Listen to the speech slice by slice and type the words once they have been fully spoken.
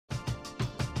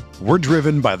We're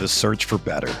driven by the search for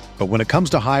better. But when it comes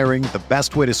to hiring, the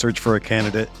best way to search for a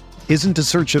candidate isn't to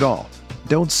search at all.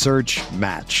 Don't search,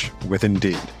 match with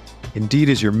Indeed. Indeed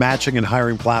is your matching and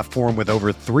hiring platform with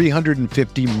over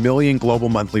 350 million global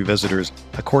monthly visitors,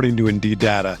 according to Indeed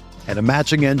data, and a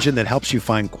matching engine that helps you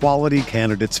find quality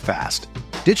candidates fast.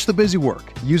 Ditch the busy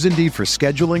work. Use Indeed for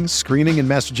scheduling, screening, and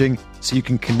messaging so you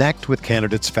can connect with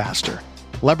candidates faster.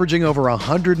 Leveraging over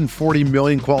 140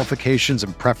 million qualifications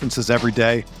and preferences every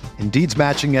day, Indeed's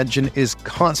matching engine is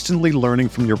constantly learning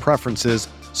from your preferences,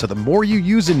 so the more you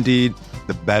use Indeed,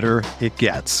 the better it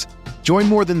gets. Join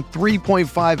more than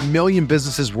 3.5 million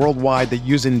businesses worldwide that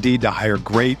use Indeed to hire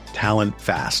great talent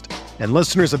fast. And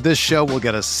listeners of this show will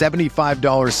get a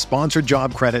 $75 sponsored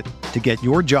job credit to get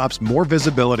your jobs more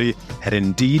visibility at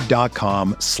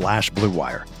Indeed.com/Blue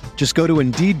Wire. Just go to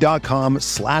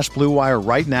Indeed.com/Blue Wire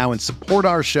right now and support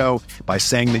our show by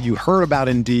saying that you heard about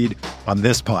Indeed on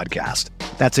this podcast.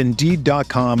 That's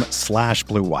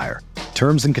Indeed.com/Blue Wire.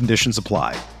 Terms and conditions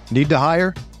apply. Need to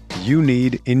hire? You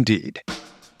need Indeed.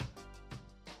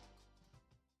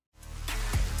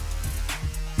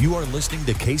 You are listening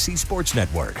to KC Sports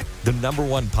Network, the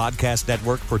 #1 podcast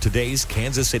network for today's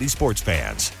Kansas City sports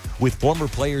fans. With former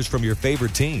players from your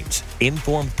favorite teams,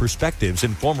 informed perspectives,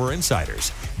 and former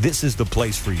insiders, this is the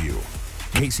place for you.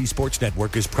 KC Sports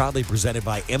Network is proudly presented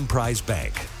by Emprise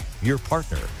Bank, your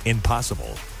partner in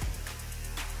possible.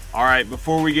 All right,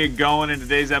 before we get going in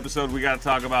today's episode, we got to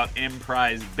talk about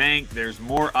Emprise Bank. There's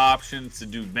more options to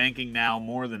do banking now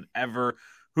more than ever.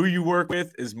 Who you work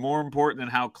with is more important than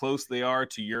how close they are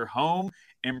to your home.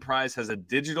 Emprise has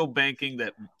digital banking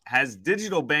that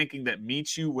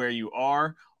meets you where you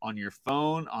are, on your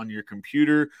phone, on your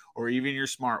computer, or even your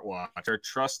smartwatch. Our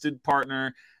trusted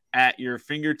partner at your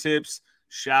fingertips.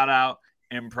 Shout out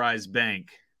Emprise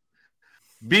Bank.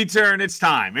 B-Turn, it's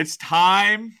time. It's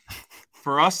time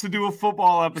for us to do a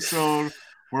football episode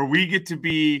where we get to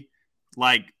be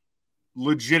like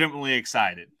legitimately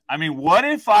excited. I mean, what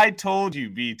if I told you,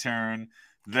 B-Turn,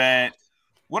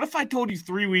 what if I told you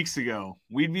 3 weeks ago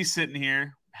we'd be sitting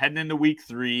here heading into week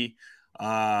 3?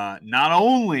 Not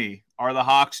only are the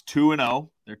Hawks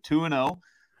 2-0, they're 2-0.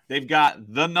 They've got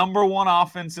the #1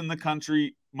 offense in the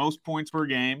country, most points per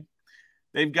game.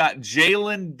 They've got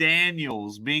Jalen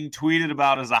Daniels being tweeted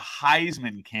about as a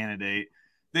Heisman candidate.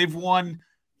 They've won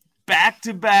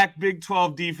back-to-back Big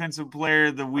 12 Defensive Player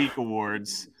of the Week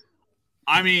awards.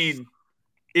 I mean,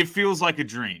 it feels like a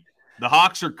dream. The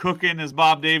Hawks are cooking, as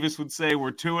Bob Davis would say.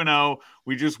 We're 2-0.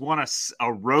 We just won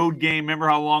a road game. Remember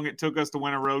how long it took us to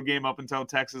win a road game up until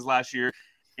Texas last year?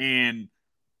 And,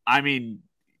 I mean,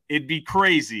 it'd be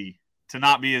crazy to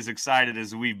not be as excited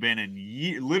as we've been in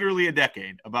literally a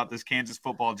decade about this Kansas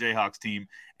football Jayhawks team.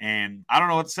 And I don't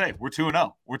know what to say. We're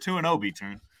 2-0. We're 2-0,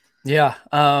 B-Turn. Yeah,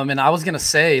 and I was going to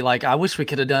say, like, I wish we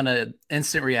could have done an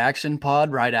instant reaction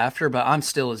pod right after, but I'm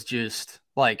still as juiced.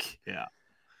 Like, yeah.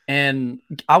 And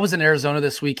I was in Arizona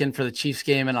this weekend for the Chiefs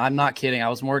game, and I'm not kidding. I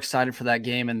was more excited for that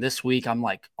game, and this week I'm,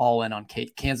 like, all in on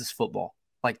Kansas football.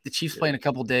 Like, the Chiefs play in a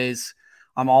couple days.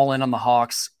 I'm all in on the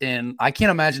Hawks, and I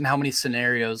can't imagine how many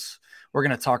scenarios we're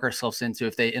going to talk ourselves into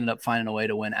if they end up finding a way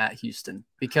to win at Houston.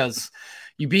 Because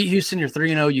you beat Houston, you're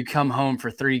 3-0, you come home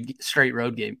for 3 straight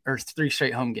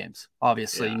home games,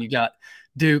 obviously. Yeah. And you got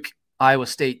Duke, Iowa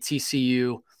State,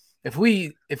 TCU. If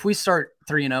we start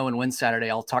 3-0 and win Saturday,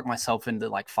 I'll talk myself into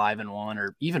like 5-1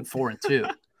 or even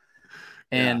 4-2.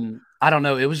 And I don't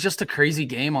know. It was just a crazy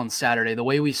game on Saturday. The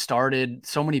way we started,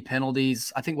 so many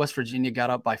penalties. I think West Virginia got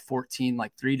up by 14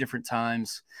 like 3 different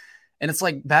times. And it's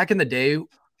like back in the day,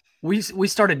 we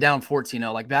started down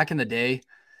 14-0. Like back in the day,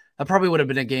 that probably would have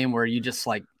been a game where you just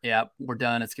like, yeah, we're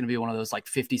done. It's going to be one of those like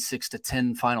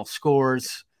 56-10 final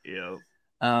scores. Yeah.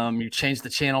 You change the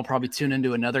channel, probably tune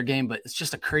into another game, but it's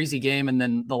just a crazy game. And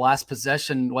then the last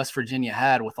possession West Virginia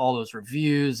had with all those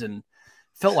reviews and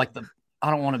felt like I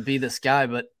don't want to be this guy,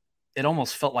 but it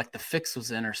almost felt like the fix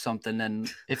was in or something.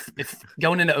 And if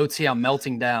going into OT, I'm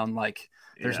melting down, like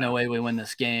there's no way we win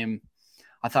this game.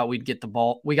 I thought we'd get the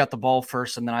ball. We got the ball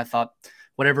first. And then I thought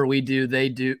whatever we do,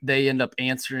 they end up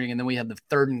answering. And then we had the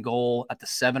 3rd and goal at the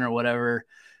 7 or whatever.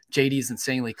 JD's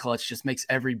insanely clutch, just makes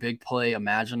every big play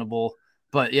imaginable.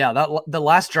 But yeah, the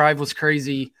last drive was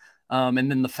crazy. And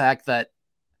then the fact that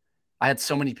I had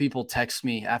so many people text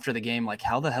me after the game, like,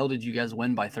 how the hell did you guys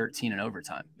win by 13 in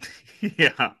overtime?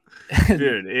 Yeah,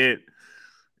 dude,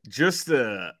 just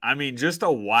a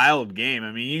wild game.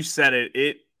 I mean, you said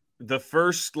it, the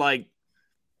first like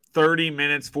 30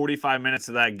 minutes, 45 minutes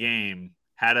of that game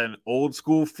had an old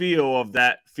school feel of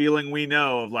that feeling we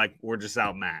know of like, we're just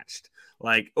outmatched.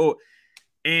 Like, oh,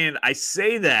 And I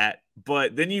say that,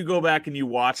 but then you go back and you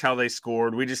watch how they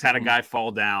scored. We just had a guy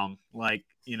fall down. Like,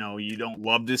 you don't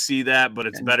love to see that, but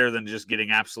it's better than just getting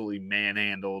absolutely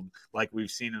manhandled like we've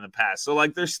seen in the past. So,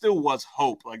 like, there still was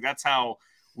hope. Like, that's how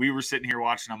we were sitting here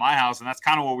watching at my house, and that's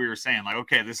kind of what we were saying. Like,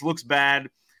 okay, this looks bad.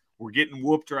 We're getting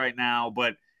whooped right now,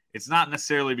 but it's not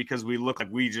necessarily because we look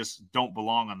like we just don't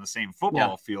belong on the same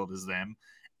football field as them.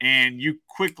 And you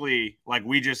quickly, like,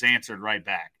 we just answered right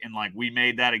back. And, like, we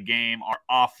made that a game. Our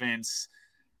offense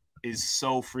is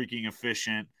so freaking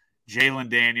efficient. Jalen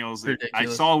Daniels, I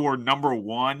saw we're number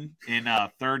 1 in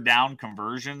third down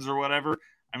conversions or whatever.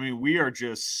 I mean, we are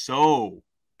just so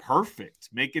perfect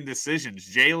making decisions.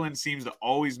 Jalen seems to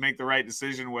always make the right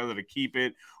decision, whether to keep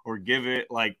it or give it.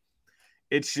 Like,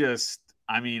 it's just,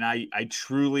 I mean, I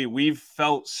truly, we've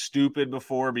felt stupid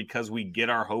before because we get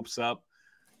our hopes up.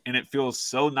 And it feels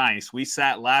so nice. We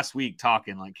sat last week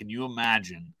talking, like, can you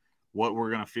imagine what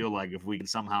we're going to feel like if we can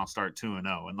somehow start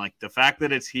 2-0? And, like, the fact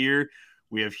that it's here,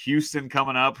 we have Houston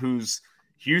coming up,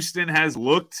 Houston has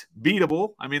looked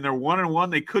beatable. I mean, they're 1-1.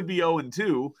 They could be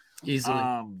 0-2.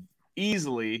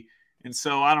 Easily. And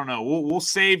so, I don't know. We'll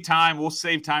save time. We'll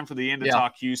save time for the end to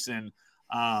talk Houston.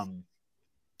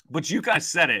 But you guys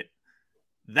said it.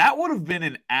 That would have been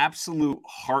an absolute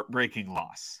heartbreaking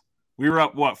loss. We were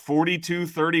up,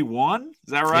 42-31? Is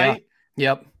that right?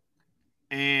 Yeah. Yep.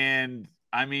 And,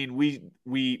 I mean,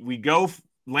 we go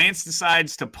 – Lance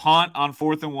decides to punt on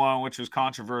 4th and 1, which was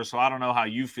controversial. I don't know how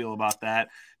you feel about that.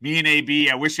 Me and AB,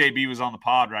 I wish AB was on the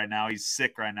pod right now. He's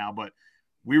sick right now. But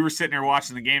we were sitting there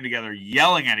watching the game together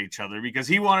yelling at each other because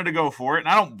he wanted to go for it. And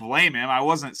I don't blame him. I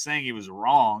wasn't saying he was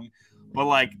wrong. But,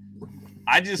 like –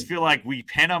 I just feel like we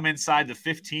pin them inside the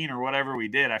 15 or whatever we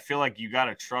did. I feel like you got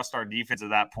to trust our defense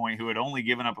at that point, who had only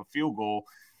given up a field goal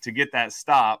to get that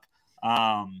stop.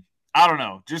 I don't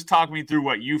know. Just talk me through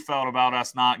what you felt about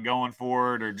us not going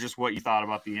for it, or just what you thought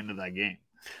about the end of that game.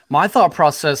 My thought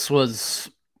process was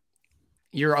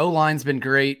your O-line's been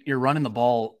great. You're running the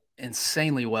ball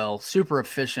insanely well, super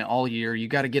efficient all year. You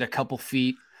got to get a couple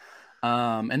feet.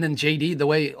 And then JD, the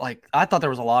way, like, I thought there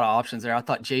was a lot of options there. I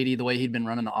thought JD, the way he'd been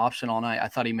running the option all night, I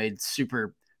thought he made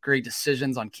super great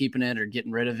decisions on keeping it or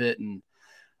getting rid of it. And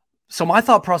so my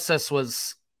thought process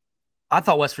was, I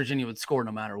thought West Virginia would score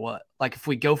no matter what. Like, if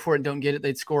we go for it and don't get it,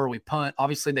 they'd score. We punt.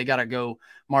 Obviously, they got to go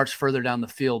march further down the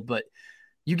field, but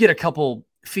you get a couple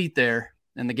feet there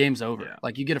and the game's over. Yeah.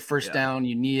 Like, you get a first down,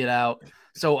 you knee it out.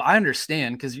 So I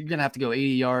understand, because you're going to have to go 80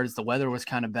 yards. The weather was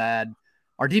kind of bad.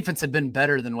 Our defense had been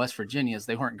better than West Virginia's.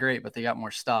 They weren't great, but they got more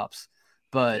stops.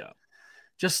 But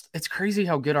just, it's crazy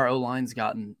how good our O-line's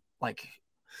gotten, like,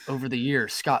 over the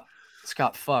years. Scott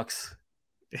Fuchs,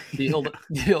 the old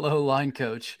O-line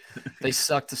coach. They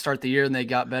sucked to start the year, and they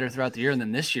got better throughout the year. And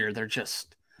then this year, they're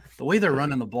just – the way they're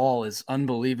running the ball is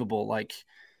unbelievable. Like,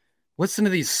 listen to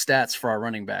these stats for our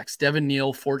running backs. Devin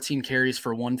Neal, 14 carries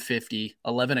for 150,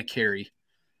 11 a carry.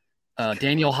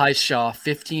 Daniel Highshaw,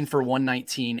 15 for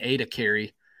 119, 8 a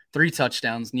carry, 3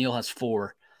 touchdowns. Neal has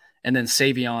 4. And then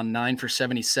Savion, 9 for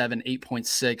 77,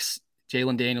 8.6.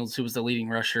 Jalen Daniels, who was the leading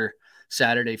rusher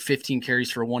Saturday, 15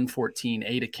 carries for 114,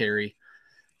 8 a carry.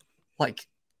 Like,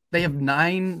 they have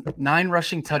nine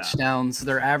rushing touchdowns.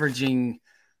 They're averaging,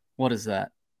 what is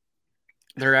that?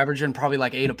 They're averaging probably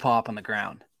like 8 a pop on the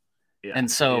ground. Yeah,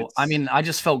 and so, I mean, I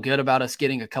just felt good about us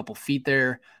getting a couple feet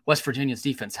there. West Virginia's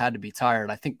defense had to be tired.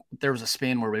 I think there was a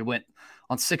span where we went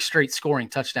on 6 straight scoring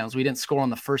touchdowns. We didn't score on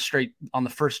the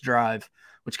first drive,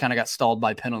 which kind of got stalled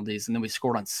by penalties. And then we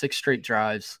scored on 6 straight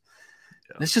drives.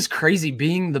 Yeah. It's just crazy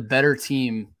being the better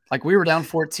team. Like, we were down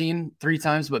 14 3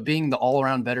 times, but being the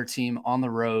all-around better team on the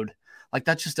road, like,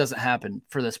 that just doesn't happen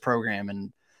for this program.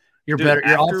 And you're better.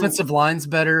 Your offensive line's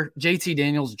better. JT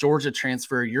Daniels, Georgia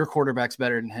transfer. Your quarterback's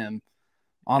better than him.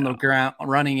 On the ground,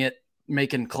 running it,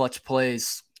 making clutch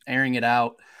plays, airing it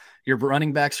out. Your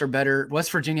running backs are better.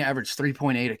 West Virginia averaged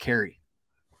 3.8 a carry,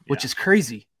 which is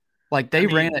crazy. Like, they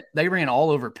ran all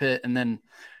over Pitt, and then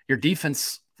your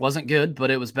defense wasn't good,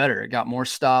 but it was better. It got more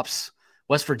stops.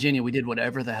 West Virginia, we did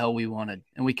whatever the hell we wanted,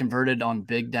 and we converted on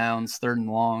big downs, 3rd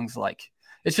and longs. Like,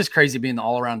 it's just crazy being the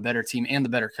all-around better team and the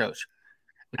better coach.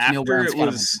 After it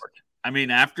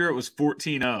was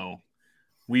 14-0.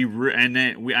 We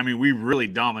really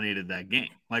dominated that game.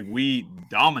 Like, we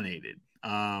dominated.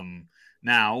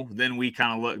 Now, then we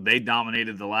kind of look. They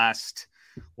dominated the last,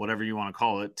 whatever you want to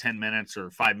call it, 10 minutes or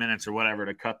 5 minutes or whatever,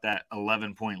 to cut that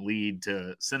 11-point lead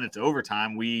to send it to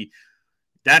overtime.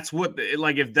 That's what,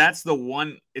 like, if that's the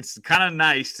one, it's kind of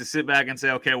nice to sit back and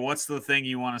say, okay, what's the thing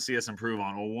you want to see us improve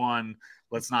on? Well, 1,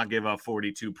 let's not give up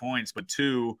 42 points, but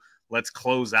 2, let's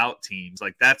close out teams.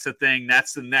 Like, that's the thing.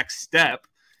 That's the next step.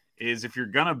 is if you're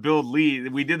going to build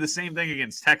lead, we did the same thing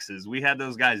against Texas. We had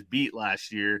those guys beat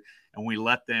last year, and we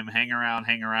let them hang around,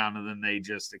 and then they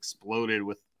just exploded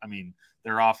with,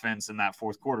 their offense in that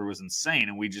fourth quarter was insane,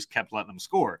 and we just kept letting them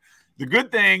score. The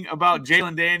good thing about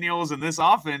Jalen Daniels and this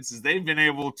offense is they've been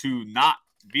able to not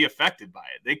be affected by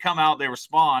it. They come out, they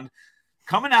respond,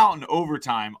 coming out in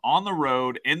overtime on the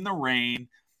road in the rain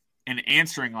and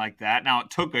answering like that. Now, it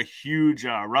took a huge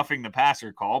roughing the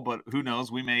passer call, but who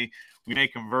knows? We may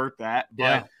convert that.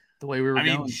 But the way we were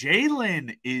going.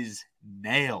 Jalen is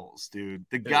nails, dude.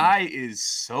 The guy is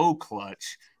so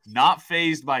clutch, not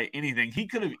fazed by anything. He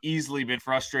could have easily been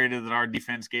frustrated that our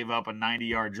defense gave up a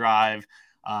 90-yard drive,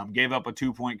 gave up a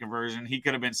 2-point conversion. He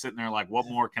could have been sitting there like, what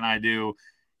more can I do?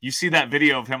 You see that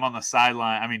video of him on the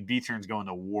sideline. B-Turn's going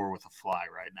to war with a fly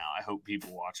right now. I hope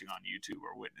people watching on YouTube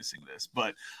are witnessing this.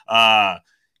 But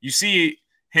you see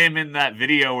him in that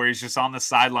video where he's just on the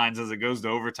sidelines as it goes to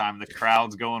overtime. The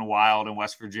crowd's going wild in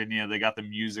West Virginia. They got the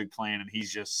music playing, and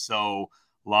he's just so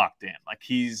locked in. Like,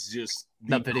 he's just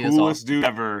the coolest dude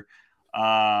ever.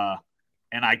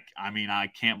 And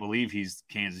I can't believe he's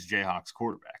Kansas Jayhawks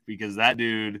quarterback, because that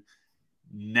dude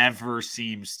never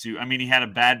seems to. He had a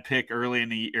bad pick early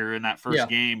in that first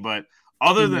game, but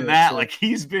other than that, like,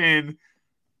 he's been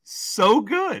so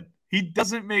good. He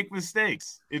doesn't make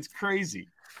mistakes. It's crazy.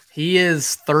 He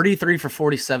is 33 for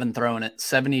 47 throwing it,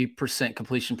 70%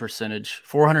 completion percentage,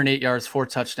 408 yards, 4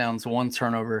 touchdowns, 1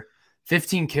 turnover,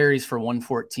 15 carries for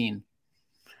 114.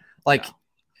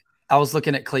 I was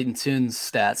looking at Clayton Tune's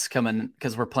stats coming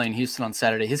because we're playing Houston on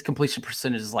Saturday. His completion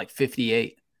percentage is like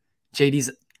 58. JD's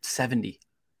at 70.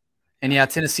 And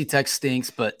Tennessee Tech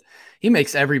stinks, but he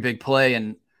makes every big play.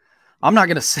 And I'm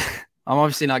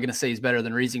obviously not going to say he's better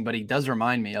than Reesing, but he does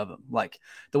remind me of him. Like,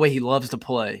 the way he loves to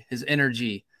play, his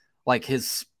energy, like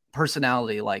his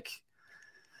personality, like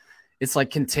it's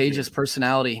like contagious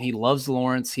personality. And he loves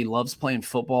Lawrence. He loves playing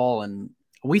football. And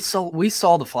we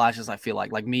saw the flashes, I feel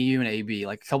like me, you, and AB.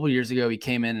 Like, a couple of years ago, he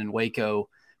came in Waco,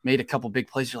 made a couple big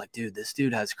plays. You're like, dude, this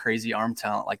dude has crazy arm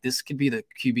talent. Like, this could be the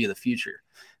QB of the future.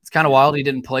 It's kind of wild he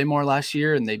didn't play more last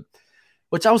year,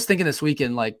 which I was thinking this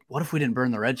weekend, like, what if we didn't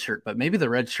burn the red shirt? But maybe the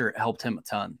red shirt helped him a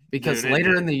ton, because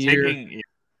later in the year,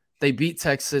 they beat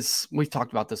Texas. We've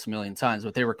talked about this a million times,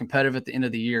 but they were competitive at the end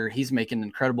of the year. He's making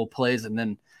incredible plays, and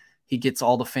then he gets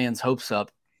all the fans' hopes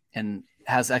up and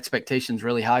has expectations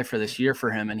really high for this year for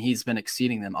him, and he's been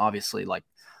exceeding them, obviously. Like,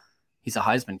 he's a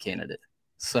Heisman candidate.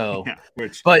 So,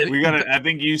 I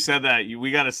think you said that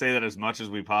we got to say that as much as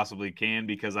we possibly can,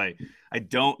 because I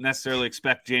don't necessarily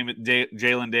expect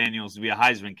Jalen Daniels to be a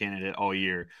Heisman candidate all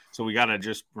year. So we got to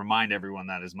just remind everyone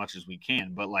that as much as we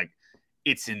can. But, like,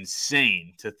 it's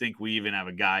insane to think we even have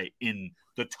a guy in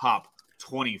the top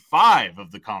 25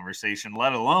 of the conversation,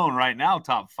 let alone right now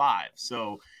top 5.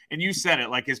 So, and you said it,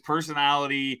 like, his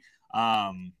personality,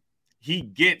 he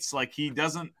gets, like, he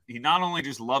not only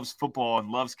just loves football and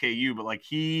loves KU, but, like,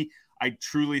 I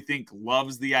truly think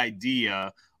loves the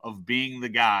idea of being the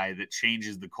guy that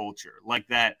changes the culture. Like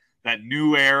that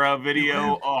New Era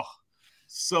video. Oh,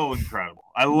 so incredible.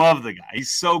 I love the guy.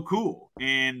 He's so cool.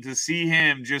 And to see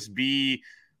him just be,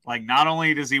 like, not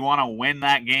only does he want to win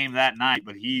that game that night,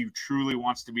 but he truly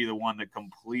wants to be the one that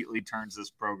completely turns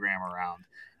this program around.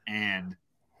 And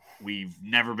we've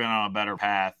never been on a better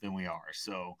path than we are.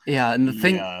 So and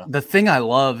the thing I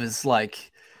love is,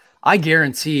 like, I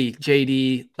guarantee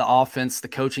JD, the offense, the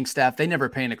coaching staff, they never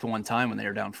panicked one time when they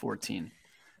were down 14.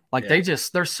 Like,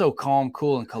 they're so calm,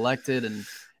 cool, and collected. And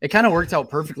it kind of worked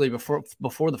out perfectly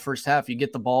before the first half. You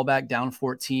get the ball back down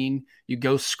 14, you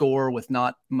go score with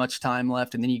not much time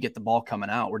left, and then you get the ball coming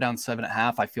out. We're down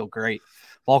 7.5. I feel great.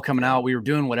 Ball coming out. We were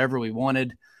doing whatever we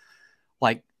wanted.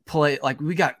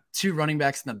 We got 2 running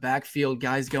backs in the backfield,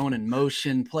 guys going in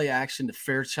motion, play action to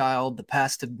Fairchild, the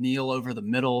pass to Neal over the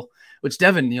middle, which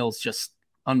Devin Neal's just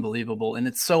unbelievable. And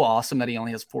it's so awesome that he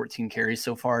only has 14 carries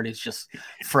so far. And he's just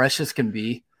fresh as can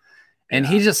be. And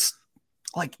he just,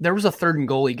 like, there was a 3rd and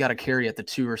goal. He got a carry at the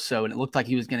 2 or so, and it looked like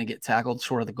he was going to get tackled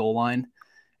short of the goal line.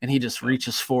 And he just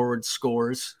reaches forward,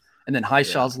 scores. And then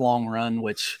Highshaw's long run,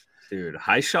 which, dude,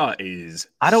 Highshaw is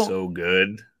so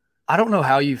good. I don't know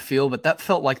how you feel, but that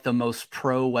felt like the most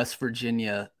pro West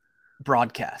Virginia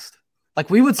broadcast. Like,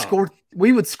 we would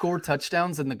score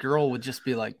touchdowns, and the girl would just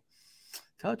be like,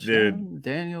 touchdown, dude,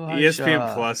 Daniel Highshaw.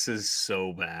 ESPN Plus is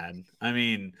so bad.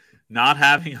 Not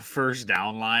having a first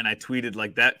down line, I tweeted,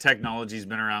 like, that technology's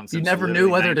been around since you never knew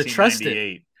whether to trust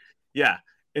it. Yeah.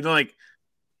 And, like,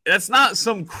 that's not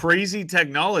some crazy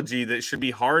technology that should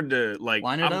be hard to, like,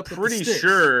 I'm pretty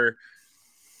sure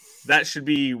that should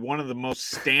be one of the most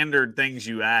standard things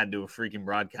you add to a freaking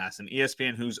broadcast. And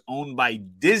ESPN, who's owned by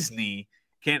Disney,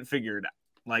 Can't figure it out.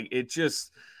 Like, it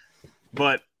just –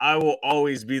 but I will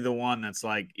always be the one that's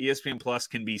like, ESPN Plus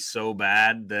can be so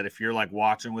bad that if you're, like,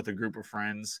 watching with a group of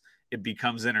friends, it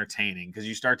becomes entertaining because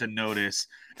you start to notice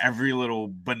every little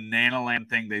banana land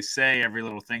thing they say, every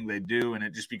little thing they do, and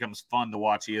it just becomes fun to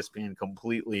watch ESPN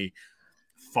completely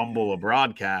fumble a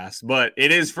broadcast. But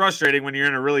it is frustrating when you're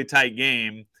in a really tight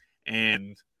game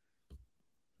and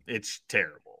it's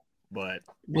terrible. But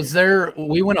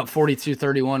we went up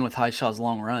 42-31 with Highshaw's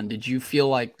long run. Did you feel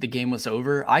like the game was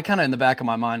over? I kind of in the back of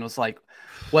my mind was like,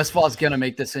 Westfall's going to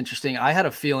make this interesting. I had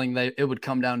a feeling that it would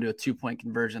come down to a 2-point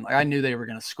conversion. Like, I knew they were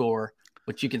going to score,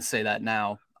 which you can say that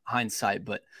now, hindsight,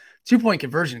 but 2-point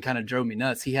conversion kind of drove me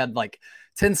nuts. He had like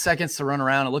 10 seconds to run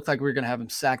around. It looked like we were going to have him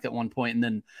sacked at one point, and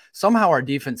then somehow our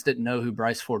defense didn't know who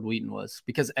Bryce Ford Wheaton was,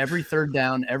 because every third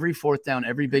down, every fourth down,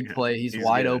 every big play, he's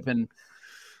wide open.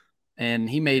 And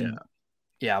he made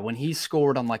when he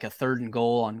scored on like a 3rd and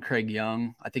goal on Craig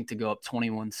Young, I think to go up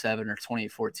 21-7 or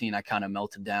 28-14, I kind of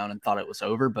melted down and thought it was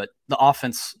over. But the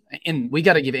offense, and we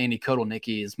got to give Andy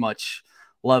Kotelnicki as much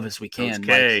love as we can.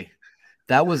 Like,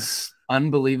 that was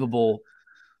unbelievable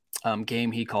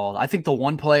game he called. I think the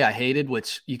one play I hated,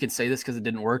 which you can say this because it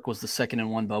didn't work, was the 2nd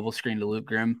and 1 bubble screen to Luke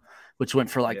Grimm, which went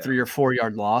for like 3 or 4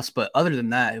 yard loss. But other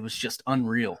than that, it was just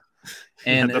unreal.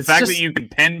 And the fact that you can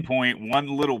pinpoint one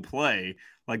little play,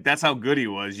 like, that's how good he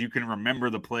was. You can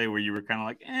remember the play where you were kind of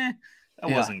like,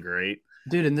 that wasn't great.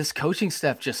 Dude, and this coaching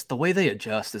staff, just the way they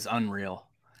adjust is unreal.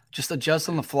 Just adjust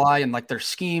on the fly, and like their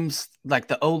schemes, like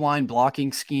the O-line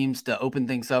blocking schemes to open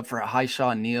things up for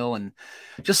Highshaw and Neal. And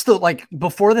just the, like,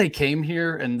 before they came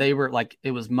here and they were like,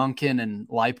 it was Monken and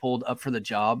Leipold up for the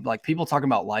job. Like, people talking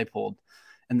about Leipold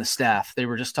and the staff, they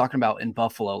were just talking about in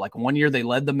Buffalo. Like, one year they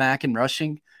led the MAC in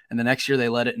rushing, and the next year they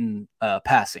led it in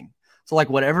passing. So, like,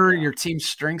 whatever your team's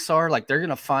strengths are, like, they're going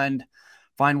to find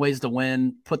ways to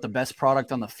win, put the best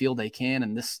product on the field they can.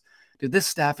 And this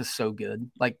staff is so good.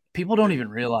 Like, people don't even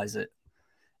realize it.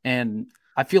 And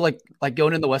I feel like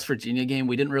going in the West Virginia game,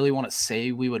 we didn't really want to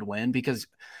say we would win because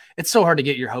it's so hard to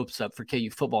get your hopes up for KU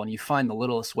football, and you find the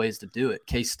littlest ways to do it.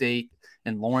 K-State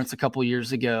and Lawrence a couple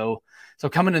years ago. So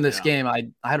coming in this game, I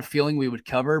had a feeling we would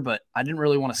cover, but I didn't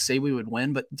really want to say we would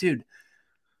win. But, dude,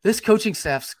 this coaching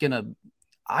staff's going to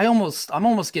 – I'm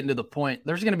almost getting to the point.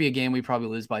 There's going to be a game we probably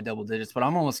lose by double digits, but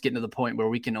I'm almost getting to the point where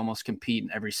we can almost compete in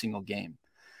every single game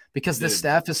because this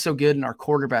staff is so good and our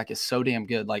quarterback is so damn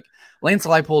good. Like, Lance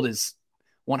Leipold is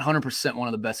 100% one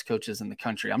of the best coaches in the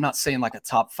country. I'm not saying like a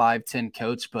top 5-10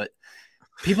 coach, but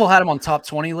people had him on top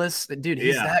 20 lists. Dude,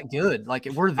 he's that good. Like,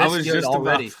 we're this good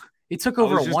already. He took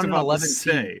over a 1-11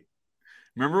 team.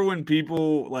 Remember when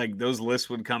people, like, those lists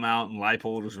would come out and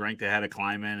Leipold was ranked ahead of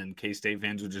Kleiman and K-State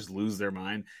fans would just lose their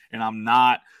mind? And I'm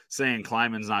not saying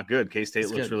Kleiman's not good. K-State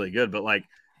looks really good. But, like,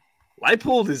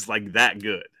 Leipold is, like, that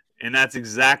good. And that's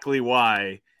exactly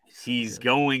why he's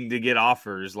going to get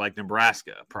offers like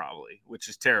Nebraska probably, which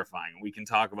is terrifying. We can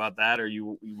talk about that or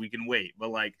we can wait.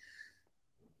 But, like,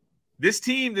 this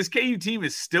KU team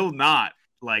is still not,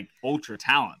 like, ultra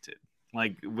talented.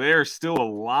 Like, there's still a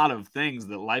lot of things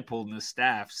that Leipold and his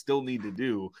staff still need to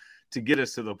do to get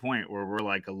us to the point where we're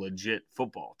like a legit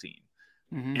football team.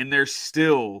 Mm-hmm. And they're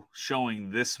still showing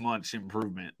this much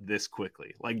improvement this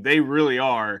quickly. Like, they really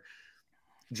are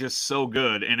just so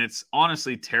good. And it's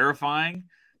honestly terrifying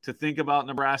to think about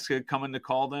Nebraska coming to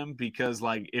call them because,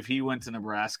 like, if he went to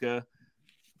Nebraska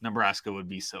would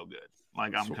be so good.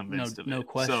 Like, I'm convinced of it. No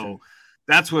question. So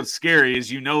that's what's scary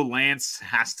is, Lance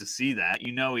has to see that.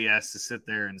 He has to sit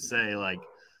there and say, like,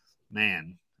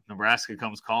 man, Nebraska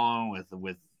comes calling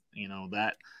with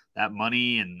that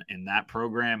money and that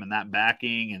program and that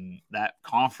backing and that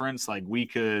conference, like, we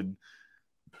could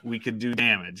do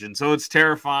damage. And so it's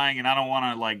terrifying, and I don't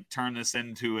want to, like, turn this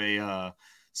into a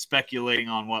speculating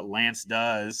on what Lance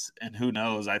does, and who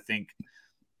knows. I think,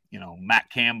 Matt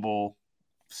Campbell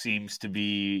seems to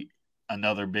be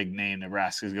another big name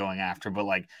Nebraska's going after, but,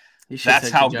 like, that's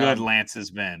how good Lance has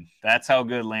been. That's how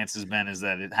good Lance has been, is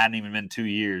that it hadn't even been 2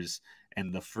 years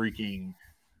and the freaking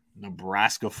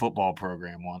Nebraska football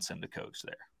program wants him to coach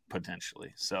there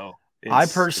potentially. So I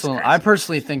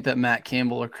personally think that Matt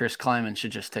Campbell or Chris Kleiman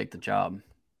should just take the job.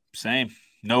 Same.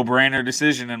 No-brainer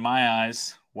decision in my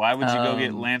eyes. Why would you go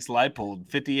get Lance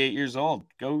Leipold, 58 years old?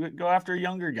 Go after a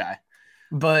younger guy.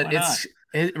 But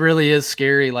it really is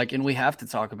scary. Like, and we have to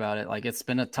talk about it. Like, it's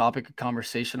been a topic of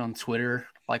conversation on Twitter,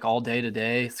 like, all day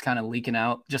today. It's kind of leaking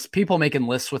out. Just people making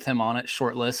lists with him on it,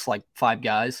 short lists, like 5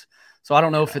 guys. So I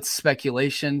don't know if it's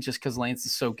speculation just because Lance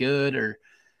is so good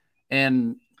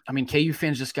and I mean, KU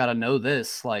fans just got to know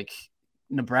this. Like,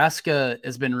 Nebraska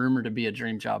has been rumored to be a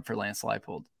dream job for Lance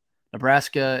Leipold.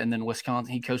 Nebraska and then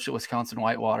Wisconsin. He coached at Wisconsin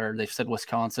Whitewater. They've said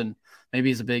Wisconsin. Maybe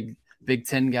he's a Big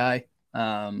Ten guy.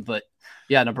 But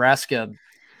yeah, Nebraska.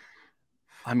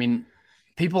 I mean,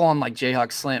 people on like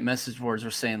Jayhawk slant message boards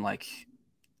were saying like,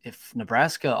 if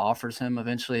Nebraska offers him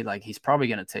eventually, like he's probably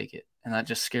going to take it, and that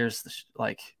just scares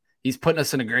he's putting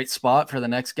us in a great spot for the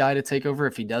next guy to take over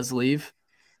if he does leave.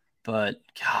 But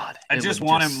God, I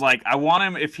want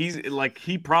him if he's like,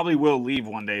 he probably will leave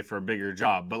one day for a bigger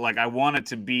job, but like I want it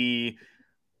to be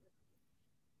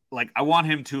like, I want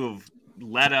him to have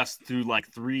led us through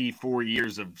like 3-4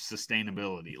 years of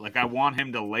sustainability. Like I want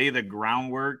him to lay the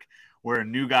groundwork where a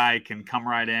new guy can come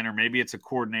right in, or maybe it's a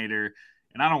coordinator.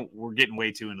 And we're getting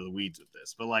way too into the weeds with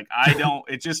this, but like,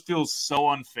 it just feels so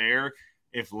unfair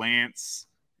if Lance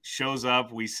shows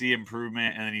up, we see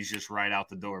improvement, and then he's just right out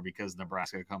the door because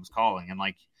Nebraska comes calling. And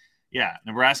like, yeah,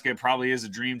 Nebraska probably is a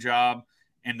dream job.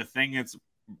 And the thing that's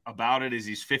about it is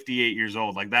he's 58 years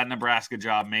old. Like that Nebraska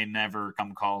job may never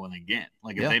come calling again.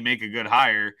 Like if they make a good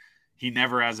hire, he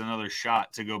never has another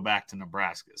shot to go back to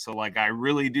Nebraska. So like, I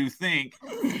really do think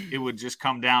it would just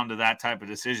come down to that type of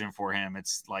decision for him.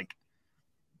 It's like,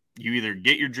 you either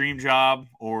get your dream job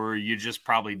or you just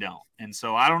probably don't. And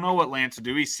so I don't know what Lance will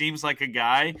do. He seems like a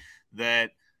guy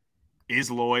that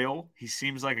is loyal. He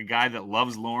seems like a guy that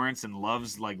loves Lawrence and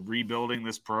loves like rebuilding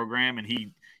this program. And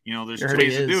he, there's two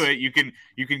ways to do it.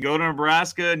 You can go to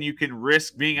Nebraska and you can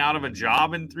risk being out of a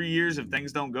job in 3 years if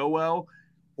things don't go well,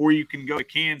 or you can go to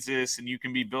Kansas and you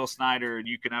can be Bill Snyder and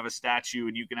you can have a statue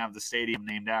and you can have the stadium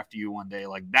named after you one day.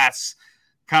 Like that's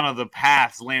kind of the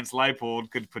paths Lance Leipold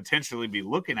could potentially be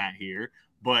looking at here,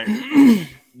 but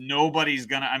nobody's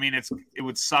gonna. I mean, it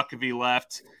would suck if he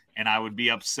left, and I would be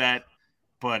upset,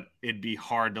 but it'd be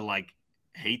hard to like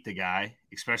hate the guy,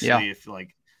 especially if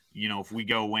like if we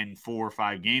go win 4 or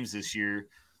 5 games this year,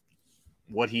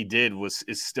 what he did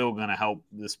is still gonna help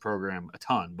this program a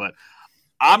ton. But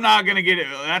I'm not gonna get it.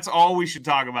 That's all we should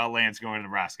talk about. Lance going to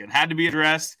Nebraska. It had to be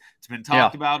addressed. It's been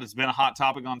talked about. It's been a hot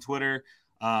topic on Twitter.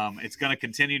 It's going to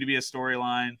continue to be a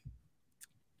storyline.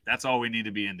 That's all we need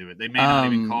to be into it. They may not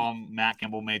even call him. Matt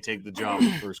Campbell may take the job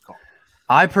the first call.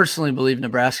 I personally believe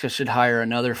Nebraska should hire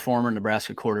another former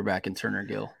Nebraska quarterback in Turner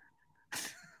Gill.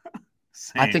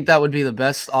 I think that would be the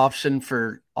best option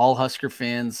for all Husker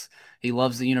fans. He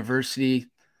loves the university.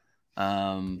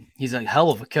 He's a hell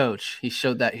of a coach. He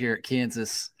showed that here at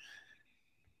Kansas.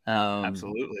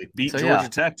 Absolutely. Beat Georgia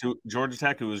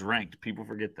Tech, who was ranked. People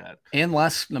forget that. And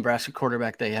last Nebraska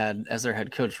quarterback they had as their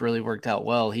head coach really worked out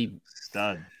well.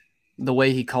 Stud. The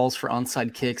way he calls for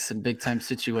onside kicks in big time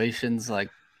situations, like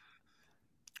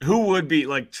who would be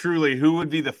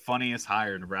the funniest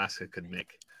hire Nebraska could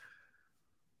make?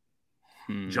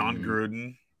 John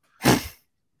Gruden.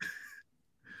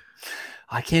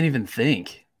 I can't even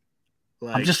think.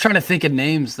 I'm just trying to think of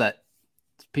names that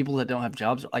people that don't have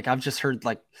jobs. Like I've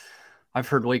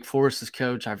heard Wake Forest's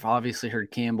coach. I've obviously heard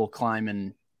Campbell,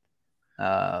 Kleiman,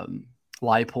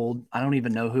 Leipold. I don't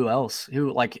even know who else.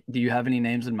 Do you have any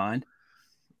names in mind?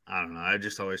 I don't know. I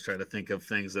just always try to think of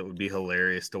things that would be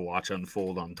hilarious to watch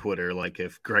unfold on Twitter. Like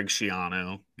if Greg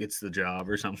Schiano gets the job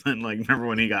or something. Like remember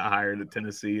when he got hired at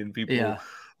Tennessee and people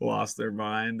lost their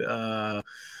mind.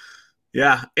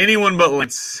 Yeah, anyone but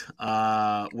Lance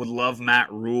would love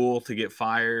Matt Rule to get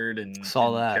fired and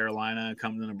Carolina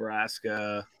come to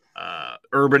Nebraska.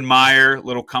 Urban Meyer,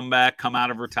 little comeback, come out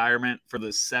of retirement for the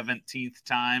 17th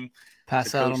time.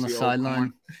 Pass out on the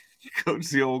sideline. Coach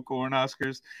the old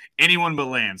Cornhuskers. Anyone but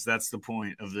Lance. That's the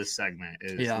point of this segment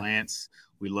is Lance,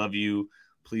 we love you.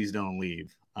 Please don't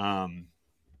leave. All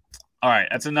right,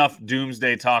 that's enough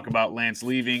doomsday talk about Lance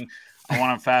leaving. I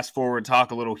want to fast forward,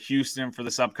 talk a little Houston for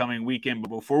this upcoming weekend. But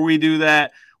before we do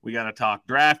that, we got to talk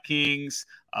DraftKings.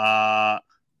 The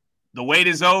wait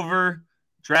is over.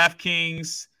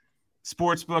 DraftKings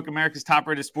Sportsbook, America's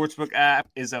top-rated sportsbook app,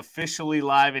 is officially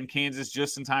live in Kansas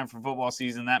just in time for football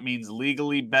season. That means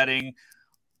legally betting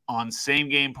on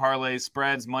same-game parlays,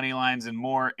 spreads, money lines, and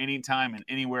more anytime and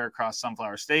anywhere across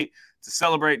Sunflower State. To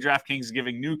celebrate, DraftKings is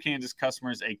giving new Kansas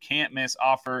customers a can't-miss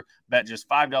offer. Bet just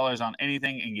 $5 on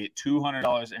anything and get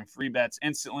 $200 in free bets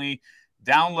instantly.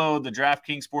 Download the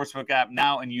DraftKings Sportsbook app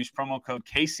now and use promo code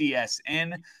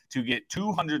KCSN to get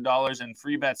 $200 in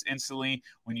free bets instantly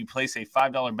when you place a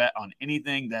 $5 bet on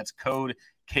anything. That's code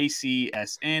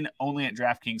KCSN, only at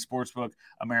DraftKings Sportsbook,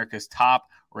 America's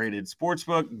top-rated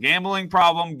sportsbook. Gambling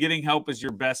problem? Getting help is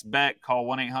your best bet. Call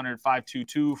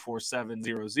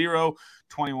 1-800-522-4700.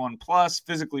 21 plus,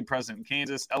 physically present in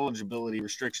Kansas. Eligibility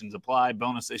restrictions apply.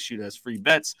 Bonus issued as free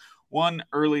bets. One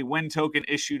early win token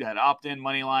issued at opt-in,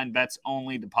 moneyline bets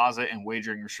only, deposit and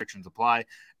wagering restrictions apply.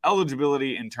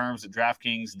 Eligibility and terms at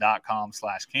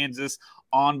DraftKings.com/Kansas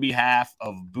on behalf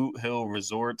of Boot Hill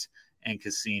Resort and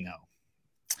Casino.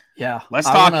 Yeah. Let's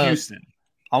talk Houston.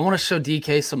 I want to show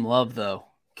DK some love, though,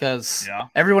 because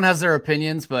everyone has their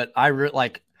opinions, but I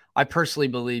personally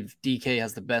believe DK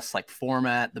has the best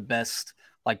format, the best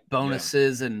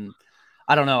bonuses, and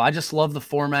I don't know. I just love the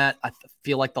format. I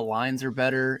feel like the lines are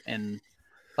better, and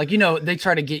they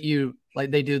try to get you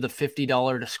they do the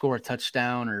 $50 to score a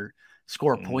touchdown or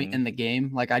score a point in the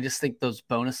game. I just think those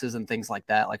bonuses and things like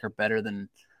that are better than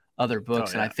other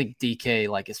books, and I think DK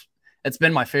it's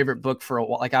been my favorite book for a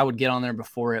while. I would get on there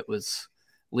before it was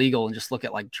legal and just look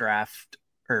at draft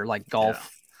or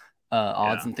golf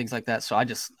odds and things like that. So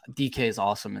DK is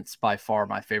awesome. It's by far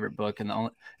my favorite book, and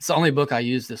it's the only book I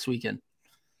used this weekend.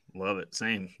 Love it.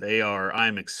 Same.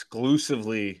 I'm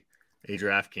exclusively a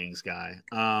DraftKings guy.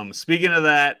 Speaking of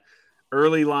that,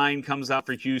 early line comes out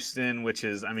for Houston, which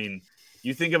is,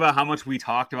 you think about how much we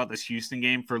talked about this Houston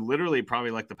game for literally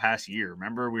probably the past year.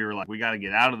 Remember, we were we got to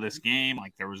get out of this game.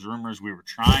 There was rumors we were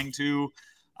trying to.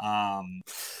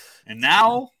 And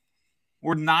now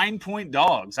we're 9-point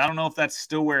dogs. I don't know if that's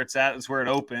still where it's at. It's where it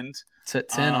opened. It's at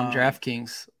 10 on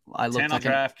DraftKings. 10 on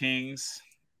DraftKings.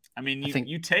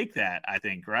 You take that, I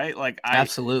think, right?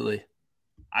 Absolutely.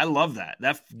 I love that.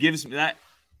 That gives me that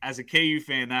as a KU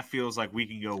fan, that feels like we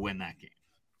can go win that game.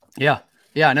 Yeah.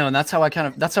 Yeah, I know. And that's how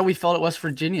we felt at West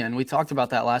Virginia. And we talked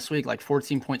about that last week,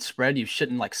 14-point spread. You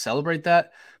shouldn't celebrate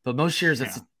that. But most years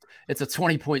it's a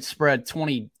 20-point spread,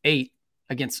 28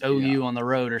 against OU on the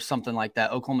road or something like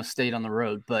that, Oklahoma State on the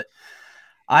road. But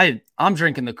I'm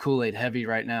drinking the Kool-Aid heavy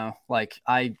right now.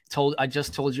 I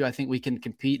just told you, I think we can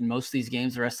compete in most of these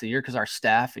games the rest of the year because our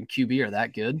staff and QB are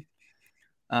that good.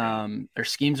 Their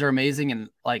schemes are amazing. And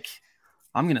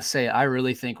I'm going to say, I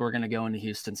really think we're going to go into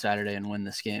Houston Saturday and win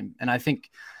this game. And I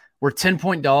think we're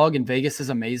 10-point dog, and Vegas is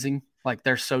amazing.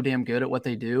 They're so damn good at what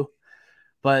they do.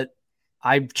 But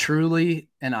I truly,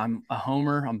 and I'm a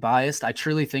homer, I'm biased, I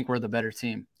truly think we're the better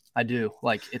team. I do.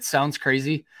 It sounds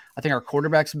crazy. I think our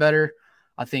quarterback's better.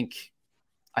 I think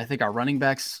our running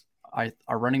back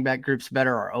group's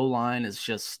better. Our O-line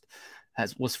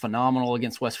was phenomenal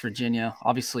against West Virginia.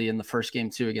 Obviously in the first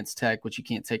game too against Tech, which you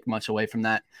can't take much away from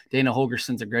that. Dana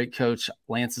Holgerson's a great coach.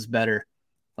 Lance is better.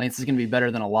 Lance is going to be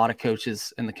better than a lot of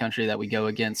coaches in the country that we go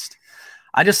against.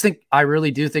 I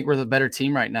really do think we're the better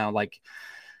team right now.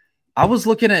 I was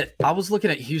looking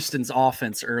at Houston's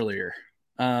offense earlier.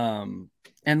 And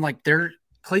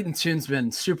Clayton Tune's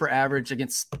been super average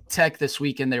against Tech this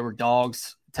weekend. They were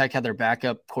dogs. Tech had their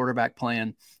backup quarterback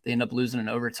playing. They end up losing in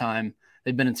overtime.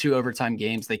 They've been in 2 overtime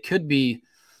games. They could be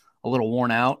a little worn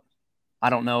out.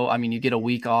 I don't know. You get a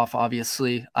week off,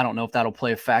 obviously. I don't know if that'll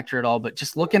play a factor at all, but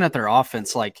just looking at their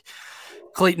offense,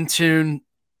 Clayton Tune,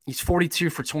 he's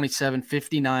 42 for 27,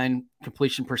 59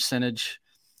 completion percentage,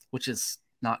 which is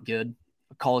not good.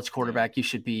 A college quarterback, you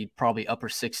should be probably upper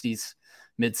 60s,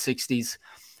 mid 60s.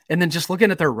 And then just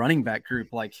looking at their running back group,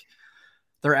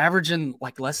 they're averaging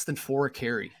less than 4 a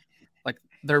carry.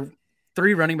 Their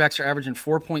 3 running backs are averaging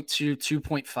 4.2,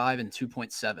 2.5, and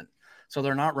 2.7. So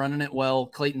they're not running it well.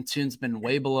 Clayton Tune's been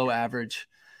way below average.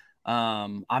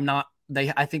 I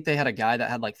think they had a guy that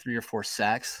had 3 or 4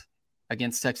 sacks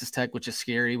against Texas Tech, which is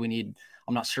scary.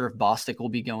 I'm not sure if Bostic will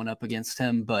be going up against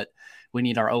him, but we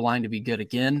need our O-line to be good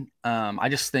again. I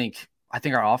think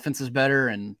our offense is better,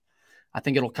 and I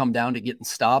think it'll come down to getting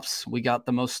stops. We got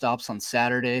the most stops on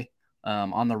Saturday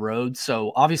on the road.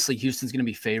 So obviously Houston's going to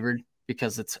be favored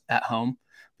because it's at home.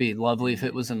 Be lovely if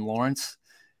it was in Lawrence.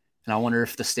 And I wonder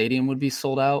if the stadium would be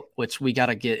sold out, which we got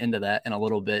to get into that in a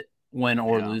little bit, win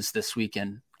or lose this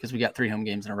weekend, because we got 3 home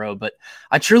games in a row. But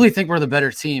I truly think we're the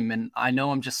better team. And I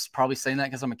know I'm just probably saying that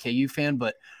because I'm a KU fan,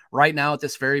 but right now at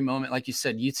this very moment, like you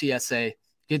said, UTSA,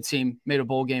 good team, made a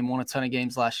bowl game, won a ton of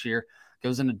games last year,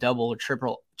 goes into double or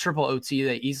triple OT.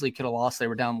 They easily could have lost. They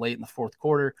were down late in the fourth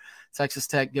quarter. Texas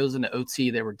Tech goes into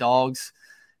OT. They were dogs.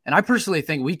 And I personally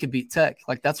think we could beat Tech.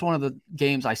 That's one of the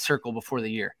games I circle before the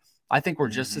year. I think we're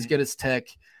just as good as Tech.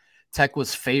 Tech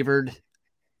was favored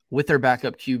with their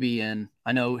backup QB in.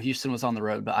 I know Houston was on the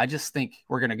road, but I just think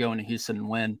we're going to go into Houston and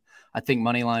win. I think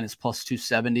money line is plus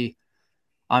 270.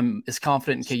 I'm as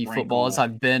confident in KU football as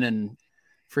I've been in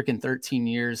freaking 13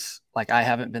 years. I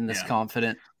haven't been this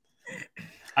confident.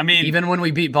 Even when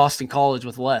we beat Boston College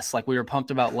with Les, we were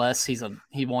pumped about Les.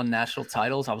 He won national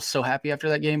titles. I was so happy after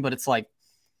that game, but it's like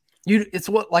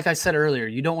I said earlier,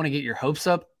 you don't want to get your hopes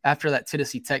up after that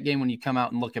Tennessee Tech game when you come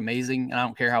out and look amazing. And I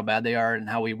don't care how bad they are and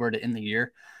how we were to end the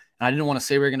year. And I didn't want to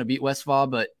say we were going to beat Westphal,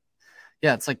 but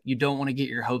yeah, it's like you don't want to get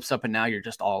your hopes up and now you're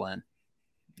just all in.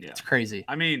 Yeah. It's crazy.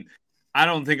 I mean, I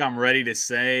don't think I'm ready to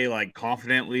say like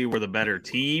confidently we're the better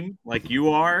team like you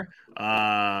are.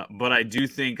 But I do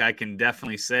think I can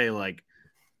definitely say like,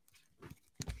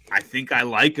 I think I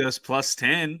like us plus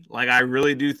 10. Like, I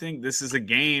really do think this is a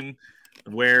game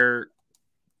where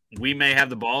we may have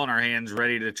the ball in our hands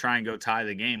ready to try and go tie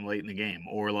the game late in the game,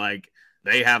 or like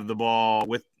they have the ball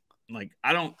with like,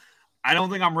 I don't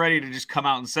think I'm ready to just come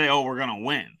out and say, oh, we're going to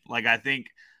win. Like, I think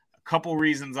a couple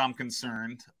reasons I'm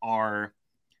concerned are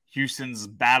Houston's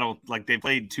battle. Like, they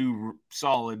played two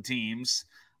solid teams.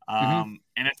 And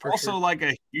it's for also sure. like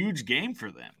a huge game for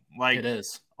them. Like, It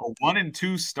is. a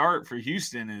 1-2 start for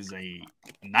Houston is a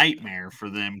nightmare for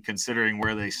them considering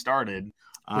where they started.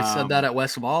 We said that at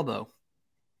West Ball, though.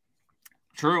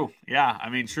 True. Yeah. I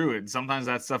mean, true. And sometimes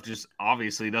that stuff just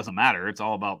obviously doesn't matter. It's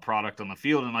all about product on the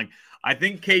field. And like, I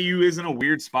think KU is in a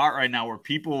weird spot right now where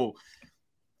people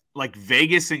like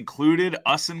Vegas included,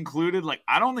 us included, like,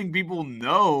 I don't think people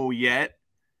know yet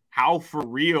how for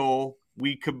real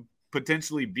we could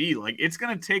potentially be. Like, it's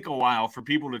going to take a while for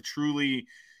people to truly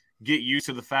get used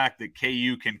to the fact that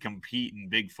KU can compete in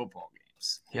big football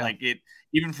games. Yeah. Like, it,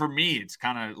 even for me, it's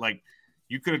kind of like,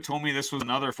 you could have told me this was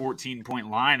another 14-point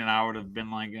line and I would have been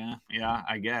like, yeah,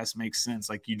 I guess makes sense.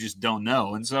 Like, you just don't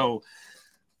know. And so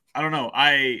I don't know.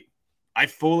 I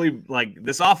fully like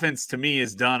this offense to me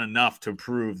has done enough to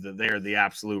prove that they're the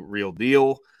absolute real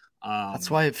deal. That's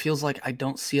why it feels like I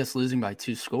don't see us losing by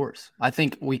 2 scores. I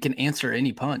think we can answer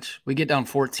any punch. We get down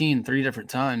 14 3 different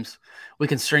times. We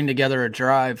can string together a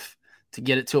drive to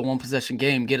get it to a 1-possession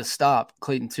game, get a stop.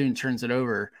 Clayton Tune turns it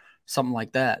over, something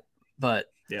like that. But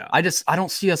yeah, I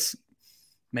don't see us.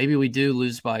 Maybe we do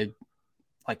lose by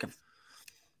like a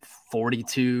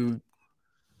 42-31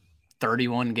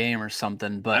 game or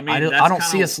something. But I don't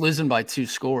see us losing by 2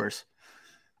 scores.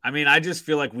 I mean, I just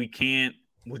feel like we can't.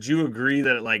 Would you agree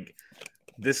that like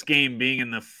this game being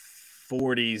in the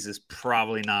 40s is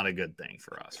probably not a good thing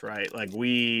for us, right? Like,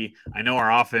 I know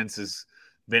our offense has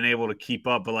been able to keep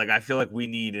up, but like I feel like we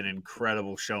need an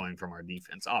incredible showing from our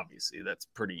defense. Obviously, that's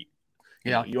pretty.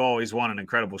 Yeah, you always want an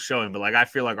incredible showing, but like I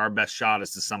feel like our best shot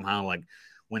is to somehow like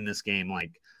win this game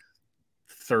like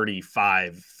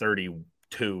 35-32,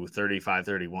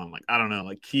 35-31. Like, I don't know,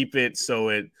 like keep it so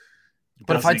it.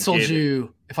 But if I told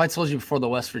you before the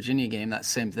West Virginia game that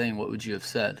same thing, what would you have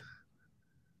said?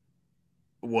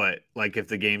 What, like if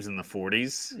the game's in the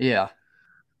 40s? Yeah,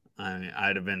 I mean,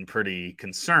 I'd have been pretty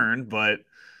concerned, but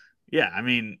yeah, I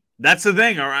mean, that's the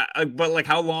thing. All right, but like,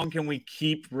 how long can we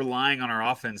keep relying on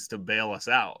our offense to bail us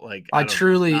out? Like, I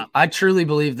truly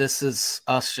believe this is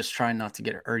us just trying not to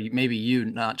get, or maybe you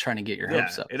not trying to get your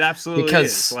hopes up. It absolutely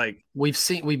because is. Like,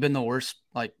 we've been the worst.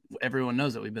 Like, everyone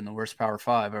knows that we've been the worst Power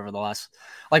 5 over the last.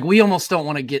 Like, we almost don't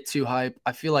want to get too hype.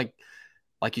 I feel like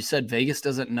you said, Vegas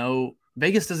doesn't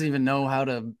even know how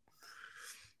to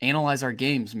analyze our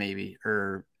games, maybe,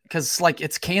 or. Because, like,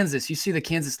 it's Kansas. You see the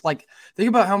Kansas, like, think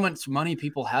about how much money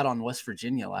people had on West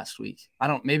Virginia last week.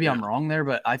 Maybe I'm wrong there,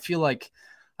 but I feel like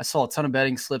I saw a ton of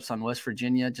betting slips on West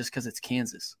Virginia just because it's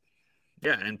Kansas.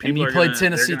 Yeah, and you played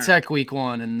Tennessee Tech week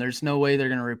 1, and there's no way they're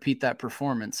going to repeat that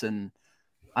performance. And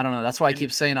I don't know. That's why I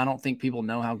keep saying I don't think people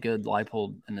know how good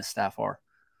Leipold and his staff are.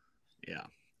 Yeah.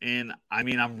 And, I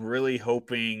mean, I'm really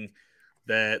hoping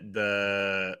that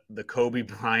the Kobe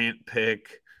Bryant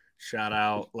pick – shout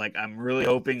out. Like, I'm really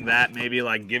hoping that maybe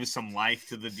like gives some life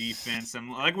to the defense.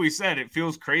 And like we said, it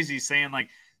feels crazy saying like,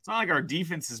 it's not like our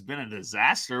defense has been a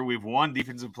disaster. We've won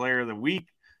Defensive Player of the Week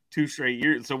 2 straight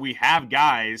years. So we have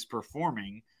guys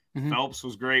performing. Mm-hmm. Phelps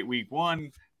was great week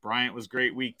 1. Bryant was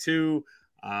great week 2.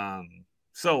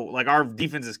 So like our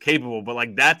defense is capable, but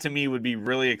like that to me would be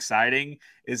really exciting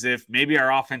is if maybe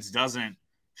our offense doesn't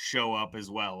show up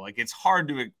as well. Like, it's hard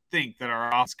to think that our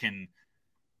offense can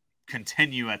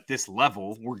continue at this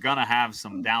level. We're gonna have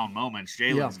some down moments.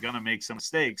 Jalen's gonna make some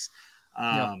mistakes.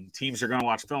 Teams are gonna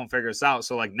watch film and figure us out.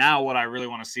 So like now what I really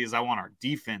want to see is I want our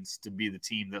defense to be the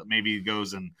team that maybe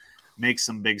goes and makes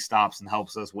some big stops and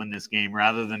helps us win this game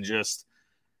rather than just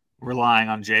relying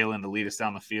on Jalen to lead us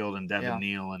down the field and Devin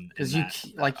Neal and because you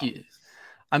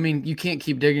can't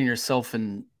keep digging yourself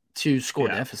in 2 score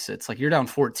deficits. Like, you're down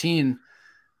 14.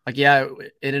 Like,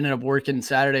 it ended up working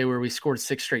Saturday where we scored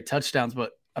 6 straight touchdowns,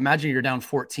 but imagine you're down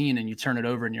 14 and you turn it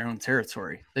over in your own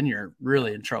territory. Then you're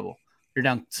really in trouble. You're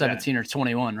down 17 or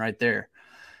 21 right there.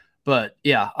 But,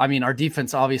 yeah, I mean, our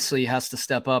defense obviously has to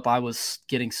step up. I was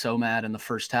getting so mad in the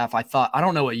first half. I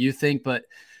don't know what you think, but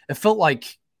it felt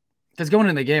like – because going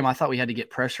into the game, I thought we had to get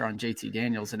pressure on JT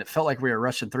Daniels, and it felt like we were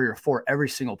rushing 3 or 4 every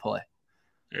single play.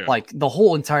 Yeah. Like, the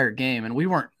whole entire game. And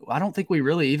I don't think we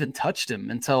really even touched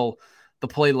him until the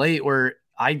play late where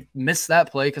I missed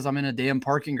that play because I'm in a damn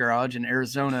parking garage in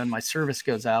Arizona and my service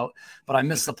goes out. But I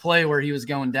missed the play where he was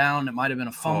going down. It might have been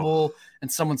a fumble,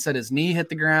 and someone said his knee hit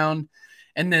the ground.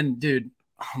 And then, dude,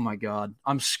 oh my God,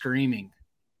 I'm screaming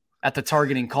at the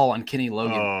targeting call on Kenny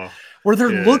Logan, where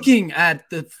they're looking at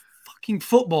the fucking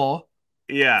football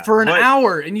for an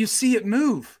hour, and you see it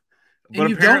move. And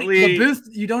but apparently,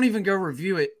 you don't even go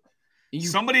review it.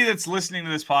 Somebody that's listening to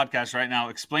this podcast right now,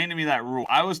 explain to me that rule.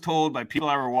 I was told by people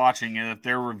that were watching it, if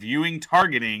they're reviewing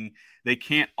targeting, they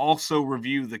can't also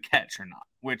review the catch or not.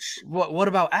 Which what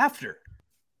about after?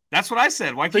 That's what I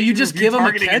said. Why can't you just give them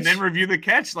targeting and then review the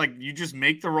catch? Like, you just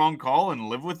make the wrong call and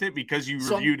live with it because you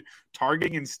reviewed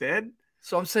targeting instead?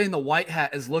 So I'm saying the white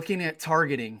hat is looking at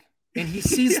targeting, and he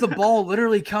sees the ball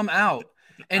literally come out,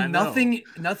 and nothing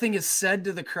is said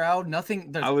to the crowd.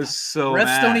 Nothing. I was so refs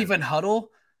mad. Don't even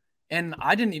huddle. And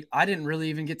I didn't really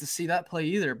even get to see that play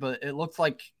either, but it looked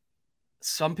like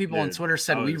some people on Twitter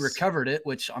said we recovered it,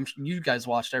 which you guys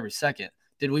watched every second.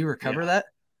 Did we recover that?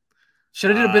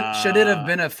 Should it have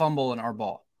been a fumble in our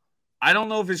ball? I don't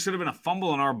know if it should have been a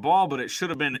fumble in our ball, but it should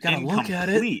have been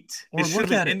incomplete. It should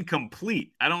have been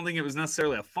incomplete. I don't think it was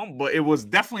necessarily a fumble, but it was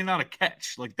definitely not a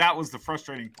catch. Like, that was the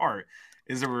frustrating part,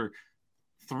 is there were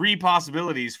 3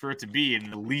 possibilities for it to be, and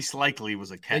the least likely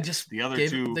was a catch.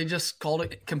 They just called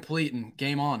it complete and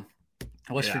game on.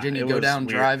 West Virginia go down,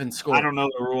 drive, and score. I don't know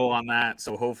the rule on that,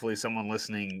 so hopefully someone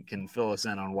listening can fill us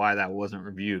in on why that wasn't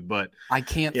reviewed. But I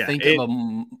can't think of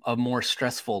a more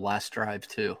stressful last drive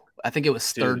too. I think it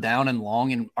was third down and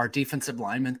long, and our defensive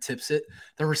lineman tips it.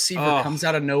 The receiver comes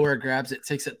out of nowhere, grabs it,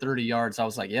 takes it 30 yards. I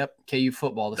was like, yep, KU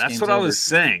football. That's what I was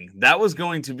saying. That was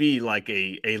going to be like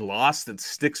a loss that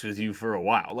sticks with you for a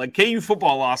while. Like, KU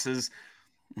football losses,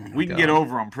 we can get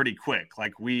over them pretty quick.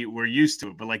 Like, we're used to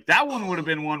it. But, like, that one would have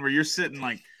been one where you're sitting,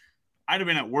 like, I'd have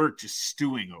been at work just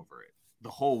stewing over it the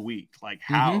whole week. Like,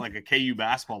 how, like a KU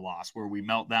basketball loss where we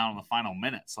melt down in the final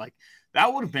minutes. Like,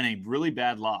 that would have been a really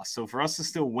bad loss. So for us to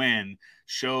still win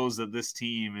shows that this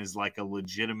team is like a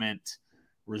legitimate,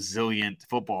 resilient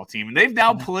football team. And they've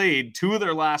now played 2 of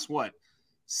their last, 5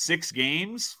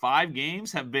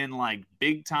 games have been like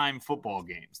big-time football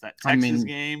games. That Texas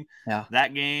game,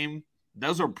 that game,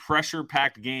 those are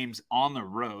pressure-packed games on the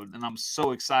road. And I'm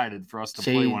so excited for us to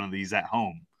play one of these at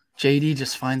home. JD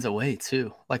just finds a way,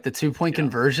 too. Like the 2-point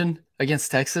conversion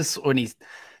against Texas, when he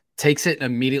takes it and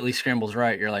immediately scrambles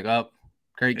right, you're like, oh,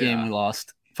 great game, we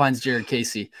lost. Finds Jared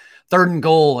Casey. 3rd and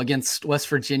goal against West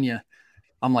Virginia.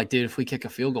 I'm like, dude, if we kick a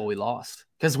field goal, we lost.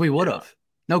 Because we would have.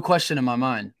 No question in my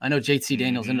mind. I know JT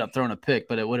Daniels ended up throwing a pick,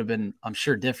 but it would have been, I'm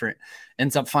sure, different.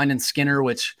 Ends up finding Skinner,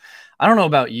 which I don't know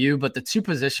about you, but the 2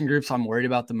 position groups I'm worried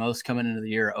about the most coming into the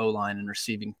year are O-line and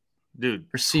receiving. Dude,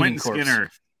 Quentin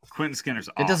Skinner's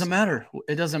awesome. It doesn't matter.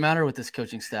 It doesn't matter with this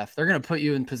coaching staff. They're going to put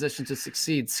you in position to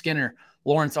succeed. Skinner,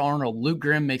 Lawrence Arnold, Luke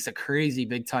Grimm makes a crazy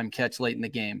big-time catch late in the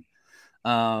game.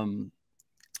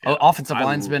 Offensive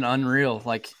line's been unreal.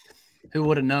 Like, who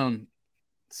would have known?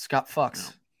 Scott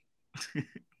Fuchs. No.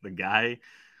 The guy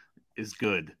is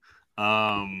good.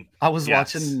 I was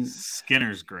watching.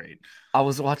 Skinner's great. I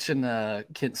was watching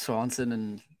Kent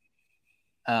Swanson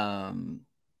and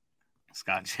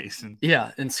Scott Jason.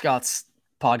 Yeah, and Scott's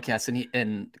podcast,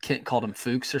 and Kent called him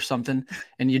Fuchs or something,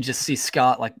 and you just see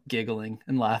Scott like giggling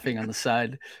and laughing on the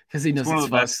side because he knows it's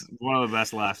one of the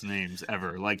best last names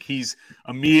ever. Like, he's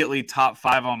immediately top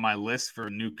 5 on my list for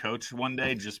a new coach one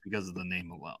day just because of the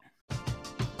name alone.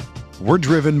 We're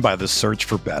driven by the search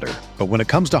for better, but when it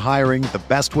comes to hiring, the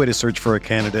best way to search for a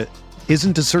candidate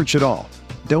isn't to search at all.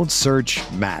 Don't search,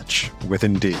 match with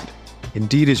Indeed.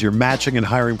 Indeed is your matching and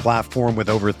hiring platform with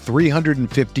over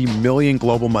 350 million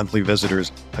global monthly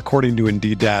visitors, according to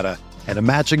Indeed data, and a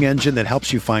matching engine that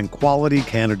helps you find quality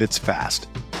candidates fast.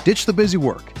 Ditch the busy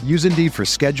work. Use Indeed for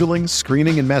scheduling,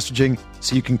 screening, and messaging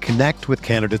so you can connect with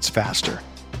candidates faster.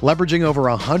 Leveraging over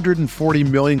 140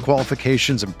 million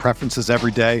qualifications and preferences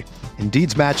every day,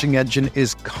 Indeed's matching engine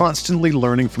is constantly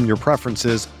learning from your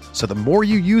preferences, so the more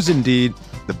you use Indeed,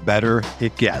 the better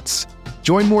it gets.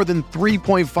 Join more than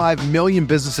 3.5 million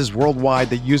businesses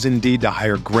worldwide that use Indeed to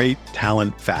hire great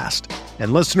talent fast.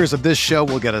 And listeners of this show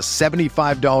will get a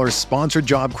 $75 sponsored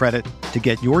job credit to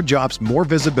get your jobs more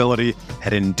visibility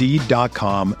at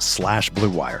Indeed.com/Blue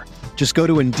Wire. Just go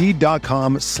to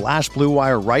Indeed.com/Blue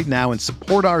Wire right now and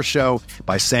support our show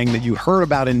by saying that you heard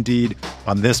about Indeed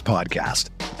on this podcast.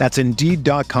 That's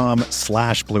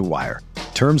Indeed.com/Blue Wire.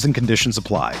 Terms and conditions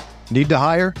apply. Need to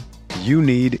hire? You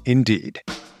need Indeed.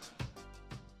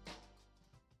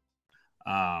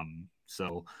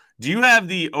 So do you have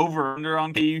the over-under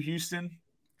on KU Houston?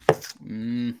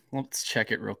 Let's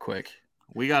check it real quick.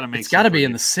 We got to make. It's got to be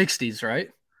in the 60s, right?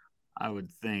 I would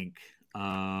think.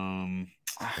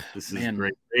 This is Man.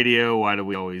 great radio. Why do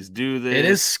we always do this? It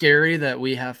is scary that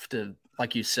we have to,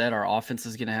 like you said, our offense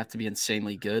is going to have to be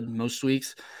insanely good most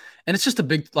weeks. And it's just a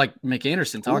big, like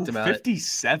McAnderson talked about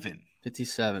 57. it.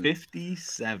 57.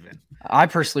 57. I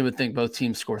personally would think both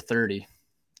teams score 30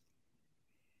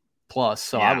 plus,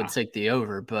 so I would take the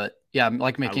over. But yeah,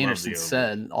 like McAnderson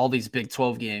said, all these Big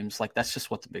 12 games, like that's just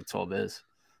what the Big 12 is.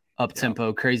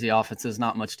 Up-tempo, crazy offenses,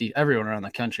 not much deep. Everyone around the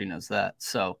country knows that.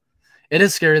 So it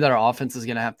is scary that our offense is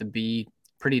going to have to be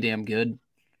pretty damn good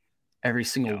every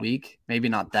single week. Maybe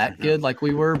not that good like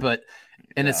we were, but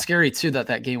and it's scary too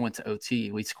that game went to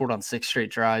OT. We scored on 6 straight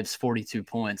drives, 42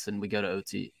 points, and we go to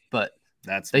OT. But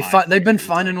they've been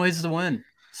finding ways to win.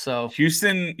 So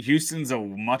Houston's a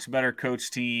much better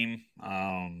coach team.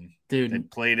 Dude, they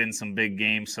played in some big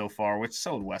games so far, which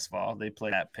so did Westfall. They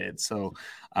played at Pitt. So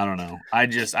I don't know. I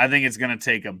think it's going to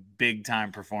take a big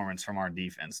time performance from our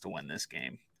defense to win this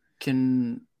game.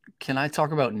 Can I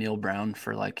talk about Neil Brown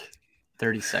for like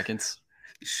 30 seconds?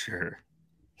 Sure.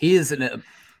 He is a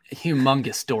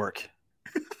humongous dork.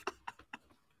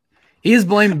 He is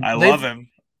blamed. I love him.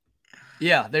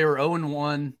 Yeah, they were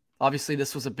 0-1. Obviously,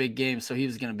 this was a big game, so he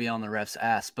was going to be on the ref's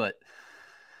ass. But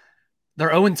they're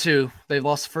 0-2. They've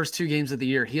lost the first 2 games of the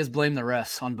year. He has blamed the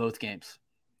refs on both games.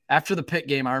 After the Pitt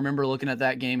game, I remember looking at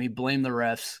that game. He blamed the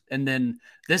refs. And then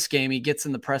this game, he gets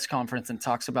in the press conference and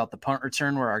talks about the punt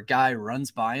return where our guy runs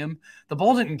by him. The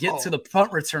ball didn't get to the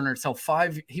punt returner until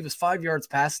he was 5 yards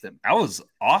past him. That was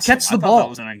awesome. Catch the ball. That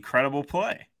was an incredible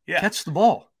play. Yeah. Catch the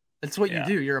ball. That's what you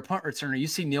do. You're a punt returner. You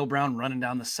see Neil Brown running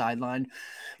down the sideline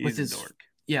with his dork.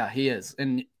 Yeah, he is.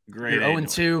 And great. You're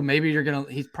 0-2. Maybe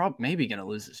he's probably gonna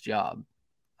lose his job.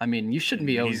 I mean, you shouldn't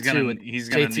be 0-2. He's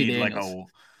gonna need Daniels. Like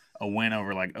a win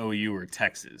over like OU or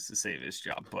Texas to save his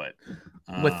job. But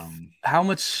with how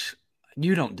much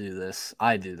you don't do this,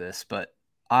 I do this, but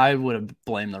I would have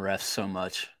blamed the refs so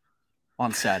much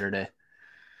on Saturday.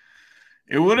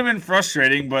 It would have been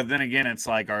frustrating, but then again, it's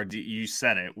like you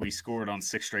said it. We scored on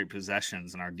 6 straight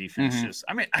possessions, and our defense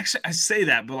actually, I say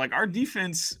that, but like our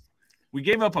defense, we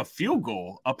gave up a field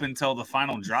goal up until the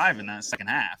final drive in that second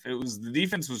half. The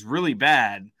defense was really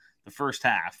bad the first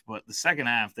half, but the second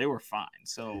half they were fine.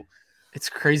 So it's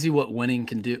crazy what winning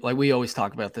can do. Like we always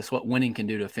talk about this, what winning can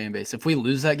do to a fan base. If we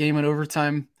lose that game in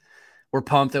overtime, we're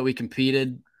pumped that we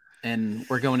competed. And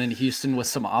we're going into Houston with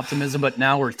some optimism, but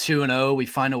now we're 2-0. We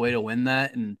find a way to win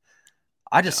that. And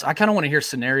I kind of want to hear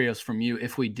scenarios from you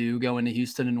if we do go into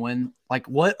Houston and win. Like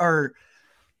what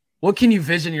can you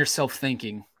vision yourself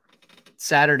thinking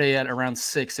Saturday at around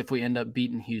 6 if we end up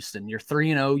beating Houston? You're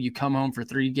 3-0. You come home for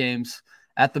 3 games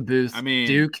at the booth. I mean,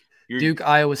 Duke,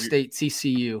 Iowa State,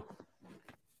 TCU.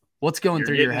 What's going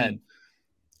through your head?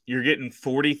 You're getting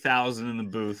 40,000 in the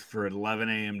booth for 11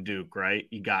 a.m. Duke, right?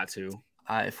 You got to.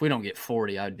 If we don't get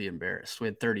 40, I'd be embarrassed. We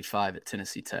had 35 at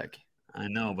Tennessee Tech. I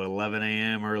know, but 11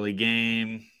 a.m. early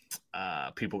game.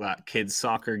 People got kids'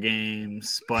 soccer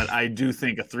games. But I do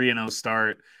think a 3-0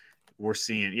 start, we're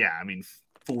seeing,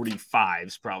 45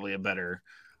 is probably a better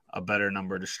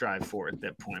number to strive for at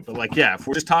that point. But, if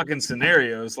we're just talking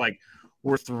scenarios,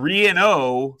 we're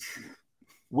 3-0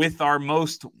 with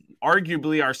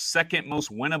arguably our second most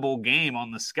winnable game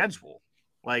on the schedule.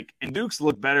 And Duke's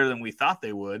look better than we thought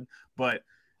they would. But,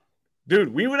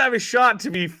 dude, we would have a shot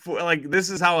to be this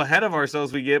is how ahead of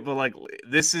ourselves we get. But,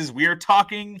 we are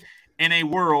talking in a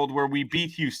world where we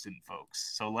beat Houston,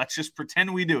 folks. So let's just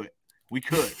pretend we do it. We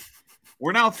could.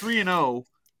 We're now 3-0,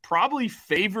 probably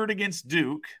favored against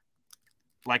Duke.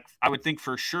 I would think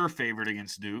for sure favored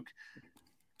against Duke.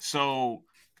 So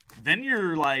then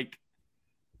you're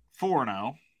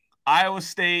 4-0. Iowa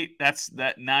State,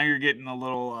 now you're getting a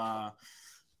little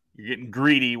you're getting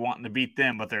greedy wanting to beat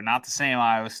them, but they're not the same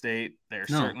Iowa State. They're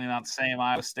certainly not the same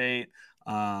Iowa State.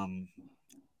 I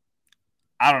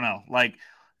don't know. If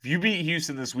you beat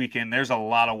Houston this weekend, there's a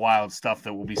lot of wild stuff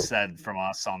that will be said from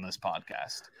us on this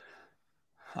podcast.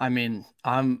 I mean,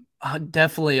 I'm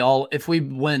definitely if we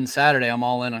win Saturday, I'm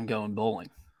all in on going bowling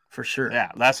for sure.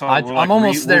 Yeah, that's why I'm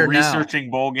almost there we're now. Researching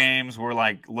bowl games. We're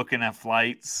looking at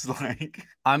flights.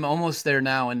 I'm almost there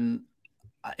now, and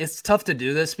it's tough to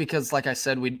do this because, like I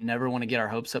said, we never want to get our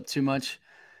hopes up too much,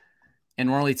 and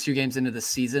we're only 2 games into the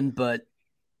season. But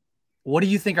what do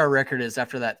you think our record is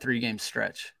after that 3-game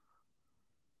stretch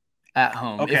at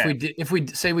home? Okay. If we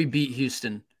say we beat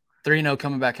Houston 3-0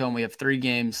 coming back home, we have 3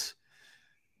 games.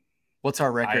 What's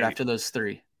our record after those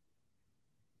 3?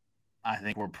 I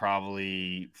think we're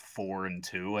probably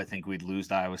 4-2. I think we'd lose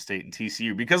to Iowa State and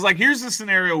TCU because, here's the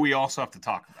scenario we also have to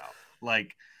talk about.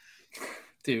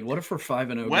 Dude, what if we're 5-0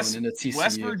 going into TCU?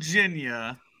 West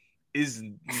Virginia is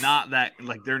not that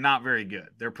 – they're not very good.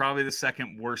 They're probably the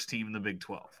second worst team in the Big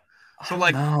 12. So,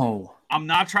 no. I'm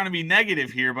not trying to be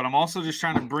negative here, but I'm also just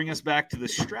trying to bring us back to the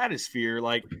stratosphere.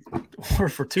 We're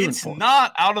for 2-4. It's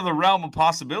not out of the realm of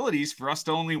possibilities for us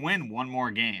to only win one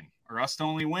more game or us to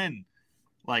only win.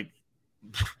 I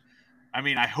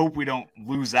hope we don't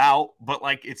lose out, but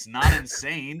it's not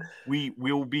insane. We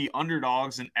will be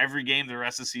underdogs in every game the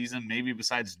rest of the season, maybe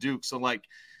besides Duke. So I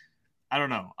don't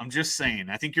know. I'm just saying.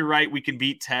 I think you're right. We can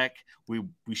beat Tech. We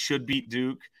should beat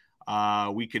Duke.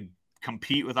 We could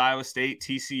compete with Iowa State,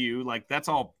 TCU. That's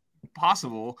all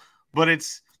possible, but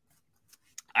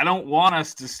I don't want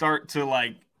us to start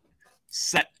to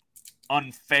set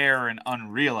unfair and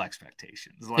unreal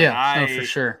expectations. For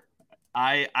sure.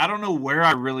 I don't know where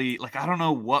I really I don't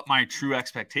know what my true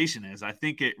expectation is. I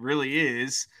think it really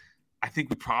is. I think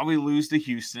we probably lose to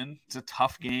Houston. It's a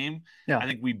tough game. Yeah. I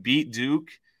think we beat Duke,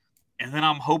 and then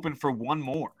I'm hoping for one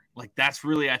more. That's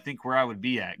really, I think, where I would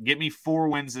be at. Get me 4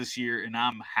 wins this year, and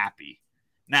I'm happy.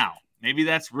 Now, maybe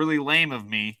that's really lame of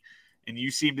me, and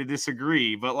you seem to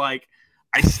disagree, but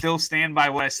I still stand by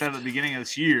what I said at the beginning of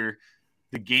this year.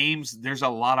 The games, there's a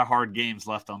lot of hard games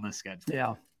left on this schedule.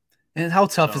 Yeah. And how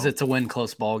tough is it to win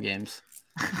close ball games?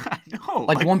 I know.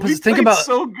 Think about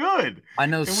so good. I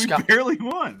know and Scott we barely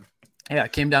won. Yeah,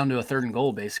 it came down to a 3rd and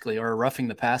goal basically, or roughing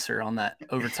the passer on that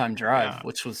overtime drive, Yeah.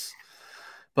 which was.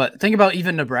 But think about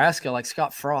even Nebraska,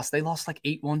 Scott Frost, they lost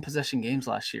 8 one-possession games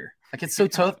last year. It's so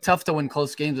tough to win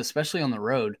close games, especially on the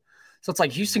road. So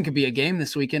it's Houston could be a game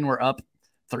this weekend. We're up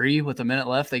 3 with a minute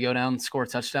left. They go down, score a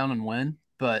touchdown, and win.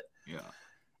 But yeah,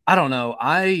 I don't know.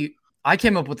 I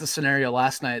came up with the scenario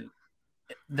last night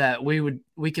that we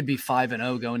could be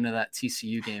 5-0 going to that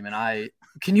TCU game, and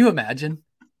can you imagine?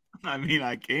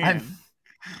 I can.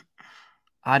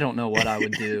 I don't know what I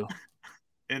would do.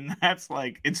 And that's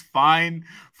it's fine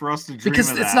for us to dream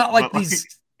because of it's that, not these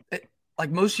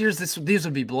most years these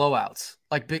would be blowouts.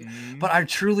 Big, but I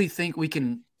truly think we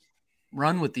can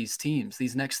run with these teams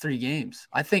these next 3 games.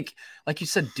 I think, like you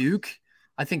said, Duke.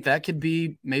 I think that could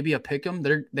be maybe a pick 'em.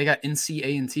 They got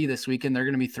NC-A&T this weekend. They're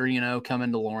going to be 3-0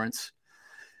 coming to Lawrence.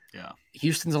 Yeah,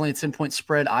 Houston's only a 10-point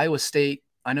spread. Iowa State.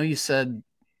 I know you said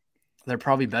they're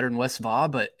probably better than West Va,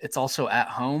 but it's also at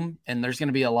home, and there's going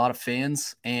to be a lot of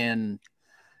fans, and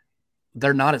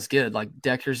they're not as good.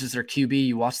 Deckers is their QB.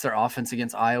 You watch their offense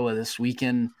against Iowa this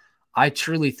weekend. I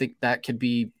truly think that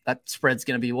spread's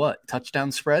going to be what?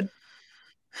 Touchdown spread?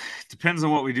 Depends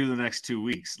on what we do the next 2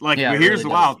 weeks. Here's the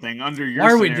wild thing. Under your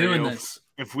Why are scenario, we doing this?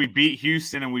 If we beat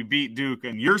Houston and we beat Duke,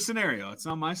 in your scenario, it's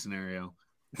not my scenario.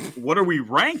 What are we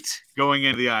ranked going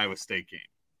into the Iowa State game?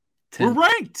 10. We're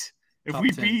ranked. If Top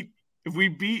we 10.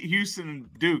 beat Houston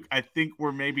and Duke, I think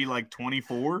we're maybe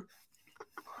 24.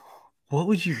 What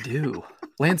would you do?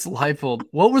 Lance Leipold,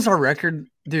 what was our record?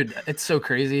 Dude, it's so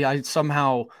crazy. I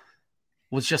somehow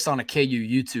was just on a KU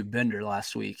YouTube bender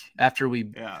last week after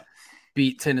we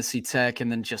beat Tennessee Tech,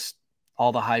 and then just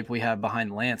all the hype we have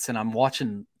behind Lance. And I'm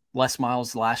watching Les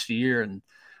Miles last year, and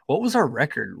what was our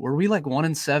record? Were we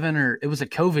 1-7, or it was a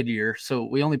COVID year, so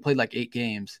we only played 8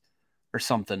 games or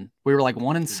something. We were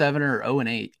 1-7 or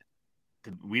 0-8.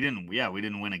 We didn't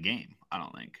win a game, I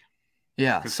don't think.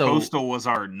 Yeah, because so Coastal was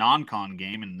our non-con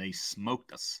game, and they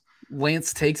smoked us.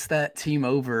 Lance takes that team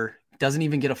over, doesn't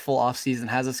even get a full off season,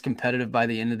 has us competitive by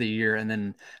the end of the year, and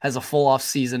then has a full off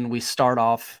season. We start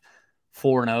off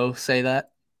 4-0, say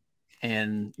that,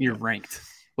 and you're ranked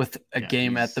with a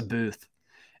game at the booth.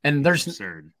 And there's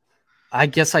absurd. I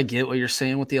guess I get what you're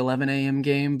saying with the 11 a.m.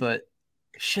 game, but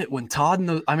shit, when Todd and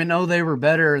those, I know they were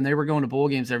better and they were going to bowl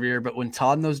games every year, but when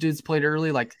Todd and those dudes played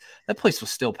early, that place was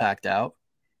still packed out.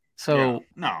 So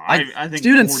no, I think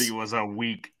students, 40 was a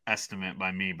weak estimate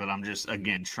by me, but I'm just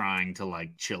again trying to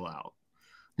chill out.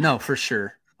 No, for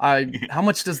sure. How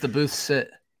much does the booth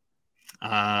sit?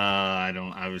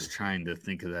 I was trying to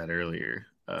think of that earlier.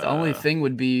 The only thing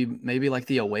would be maybe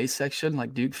the away section,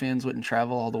 Duke fans wouldn't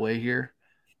travel all the way here,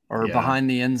 or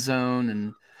behind the end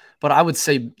zone. But I would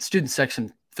say student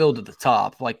section filled to the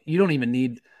top. You don't even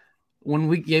need, when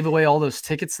we gave away all those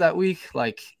tickets that week,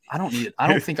 I don't need it.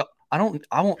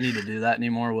 I won't need to do that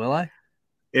anymore, will I?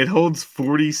 It holds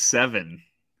 47.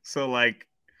 So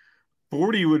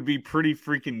 40 would be pretty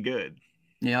freaking good.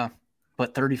 Yeah.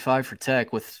 But 35 for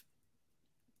Tech with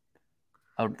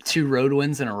 2 road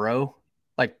wins in a row.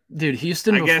 Dude,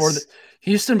 Houston before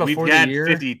the year,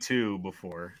 52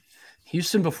 before.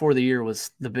 Houston before the year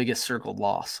was the biggest circled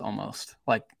loss almost.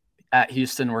 At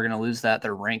Houston, we're going to lose that.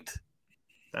 They're ranked.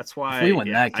 That's why if we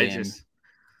win that game.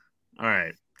 All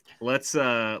right.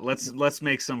 let's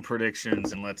make some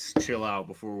predictions and let's chill out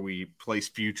before we place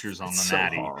futures on the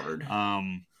Natty. Hard.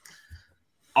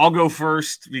 I'll go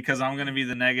first because I'm going to be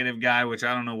the negative guy, which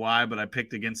I don't know why, but I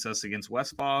picked against us against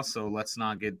Westfall, so let's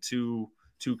not get too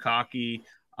cocky.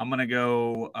 I'm going to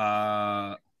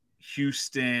go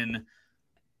Houston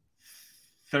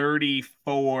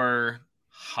 34,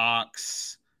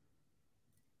 Hawks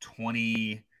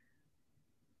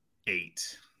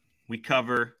 28. We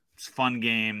cover. It's a fun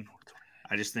game.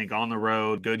 I just think on the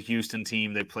road, good Houston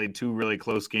team. They played 2 really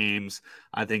close games.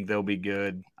 I think they'll be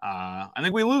good. I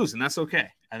think we lose, and that's okay.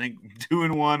 I think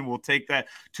 2-1, we'll take that.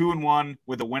 2-1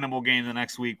 with a winnable game the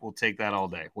next week. We'll take that all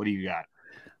day. What do you got?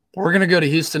 We're going to go to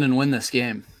Houston and win this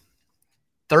game.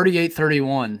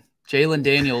 38-31. Jalen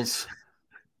Daniels,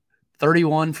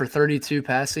 31 for 32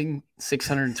 passing,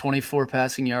 624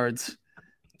 passing yards.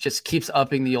 Just keeps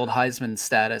upping the old Heisman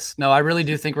status. No, I really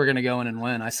do think we're going to go in and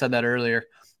win. I said that earlier.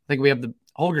 I think we have the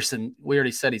Holgorsen. We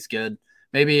already said he's good.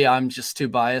 Maybe I'm just too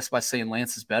biased by saying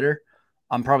Lance is better.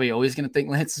 I'm probably always going to think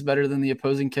Lance is better than the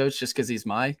opposing coach just because he's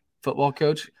my football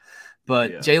coach.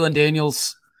 But Jalen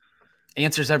Daniels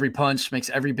answers every punch, makes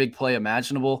every big play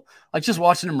imaginable. Like just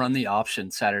watching him run the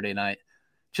option Saturday night,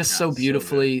 just so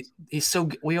beautifully.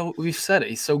 We've said it.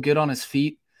 He's so good on his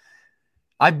feet.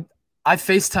 I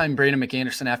FaceTimed Brandon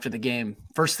McAnderson after the game.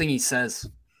 First thing he says,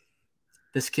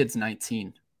 "This kid's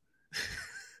 19."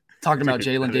 Talking about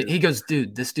Jalen, he goes,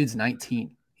 "Dude, this dude's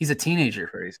 19. He's a teenager."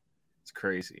 Crazy. It's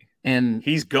crazy. And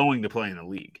he's going to play in the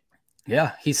league.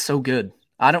 Yeah, he's so good.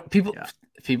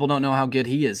 People don't know how good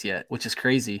he is yet, which is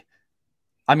crazy.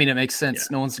 I mean, it makes sense.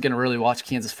 No one's going to really watch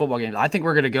Kansas football games. I think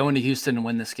we're going to go into Houston and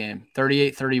win this game.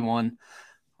 38-31.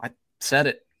 I said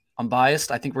it. I'm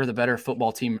biased. I think we're the better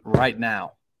football team right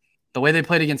now. The way they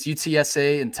played against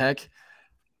UTSA and Tech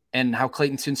and how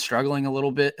Clayton Tune's struggling a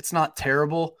little bit, it's not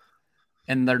terrible,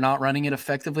 and they're not running it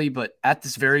effectively, but at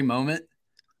this very moment,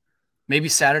 maybe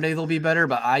Saturday they'll be better,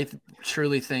 but I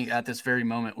truly think at this very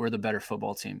moment we're the better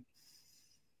football team.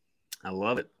 I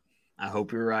love it. I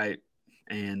hope you're right.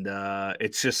 And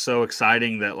it's just so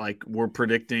exciting that, like, we're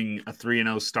predicting a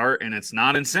 3-0 start, and it's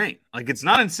not insane. Like, it's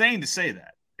not insane to say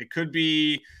that. It could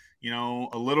be,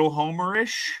 a little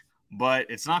homerish, but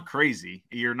it's not crazy.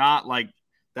 You're not like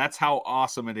 – that's how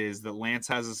awesome it is that Lance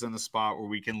has us in a spot where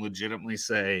we can legitimately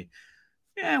say,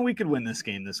 yeah, we could win this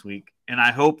game this week. And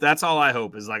I hope – that's all I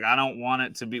hope is, like, I don't want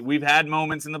it to be – we've had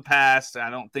moments in the past. I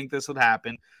don't think this would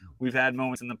happen. We've had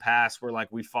moments in the past where,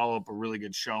 like, we follow up a really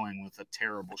good showing with a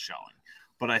terrible showing.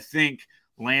 But I think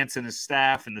Lance and his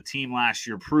staff and the team last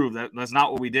year proved that that's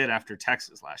not what we did after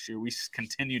Texas last year. We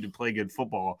continued to play good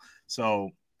football.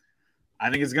 So I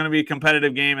think it's going to be a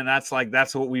competitive game, and that's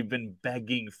what we've been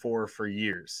begging for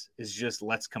years is just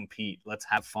let's compete. Let's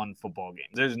have fun football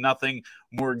games. There's nothing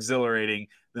more exhilarating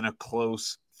than a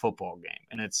close football game,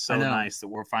 and it's so nice that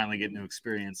we're finally getting to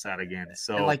experience that again.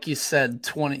 So, and like you said,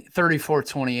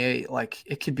 34-28, like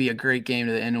it could be a great game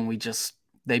to the end when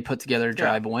they put together a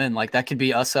drive win. Like that could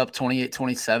be us up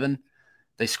 28-27.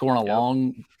 They score a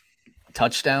long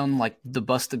touchdown, like the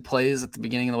busted plays at the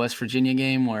beginning of the West Virginia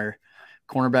game where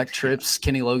cornerback trips,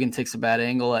 Kenny Logan takes a bad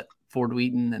angle at Ford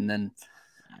Wheaton, and then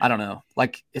I don't know.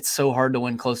 Like it's so hard to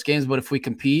win close games, but if we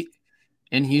compete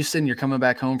in Houston, you're coming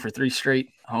back home for 3 straight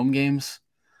home games.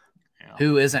 Yeah.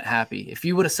 Who isn't happy? If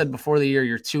you would have said before the year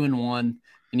you're 2-1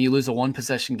 and you lose a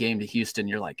 1-possession game to Houston,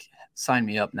 you're like, sign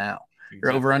me up now.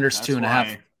 Your over-under's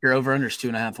 2.5. Your over-under's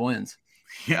 2.5 wins.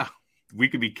 Yeah, we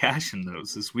could be cashing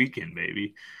those this weekend,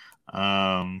 baby.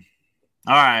 All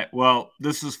right. Well,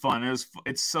 this was fun.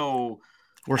 It's so.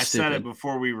 I said it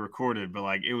before we recorded, but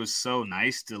like it was so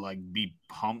nice to like be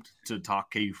pumped to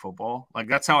talk KU football. Like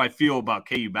that's how I feel about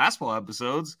KU basketball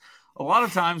episodes. A lot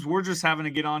of times we're just having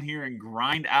to get on here and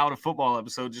grind out a football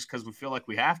episode just because we feel like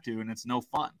we have to, and it's no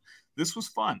fun. This was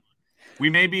fun. We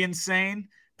may be insane.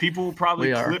 People will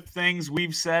probably clip things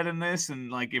we've said in this,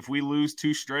 and like if we lose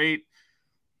 2 straight,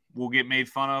 we'll get made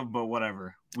fun of, but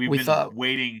whatever. We've been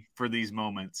waiting for these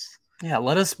moments. Yeah,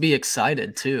 let us be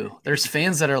excited too. There's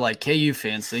fans that are like KU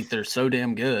fans think they're so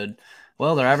damn good.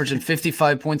 Well, they're averaging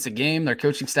 55 points a game. Their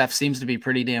coaching staff seems to be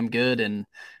pretty damn good, and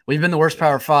we've been the worst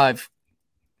Power 5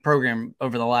 program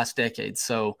over the last decade.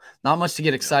 So not much to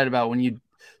get excited about when you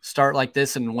start like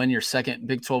this and win your second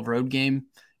Big 12 road game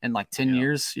in like 10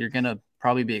 years. You're going to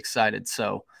probably be excited.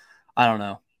 So I don't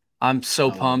know. I'm so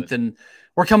pumped, and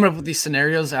we're coming up with these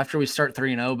scenarios after we start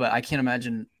 3-0, but I can't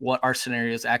imagine what our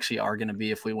scenarios actually are going to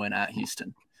be if we win at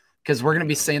Houston, because we're going to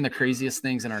be saying the craziest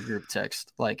things in our group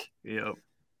text, like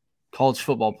college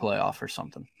football playoff or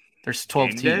something. There's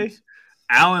 12 teams.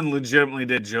 Alan legitimately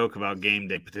did joke about game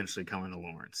day potentially coming to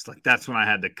Lawrence. Like, that's when I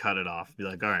had to cut it off. Be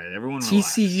like, all right, everyone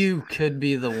relax. TCU could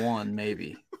be the one,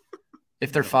 maybe.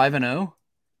 If they're 5-0?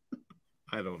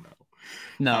 I don't know.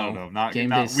 No. I don't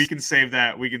know. We can save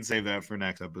that. We can save that for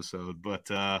next episode.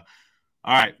 But all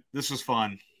right, this was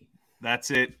fun.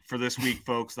 That's it for this week,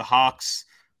 folks. The Hawks,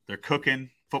 they're cooking.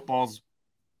 Football's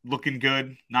looking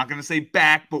good. Not going to say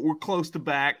back, but we're close to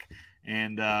back.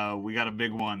 And we got a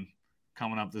big one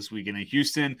coming up this weekend in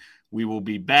Houston. We will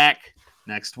be back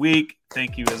next week.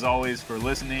 Thank you, as always, for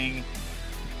listening.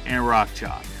 And Rock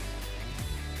Chalk.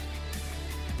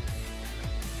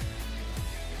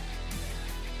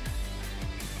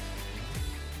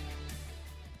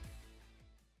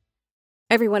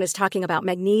 Everyone is talking about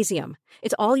magnesium.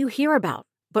 It's all you hear about.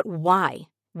 But why?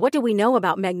 What do we know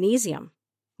about magnesium?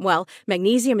 Well,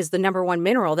 magnesium is the number one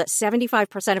mineral that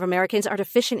 75% of Americans are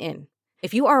deficient in.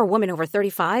 If you are a woman over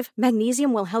 35,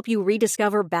 magnesium will help you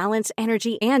rediscover balance,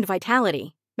 energy, and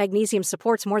vitality. Magnesium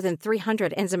supports more than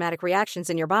 300 enzymatic reactions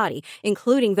in your body,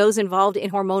 including those involved in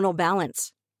hormonal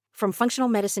balance. From functional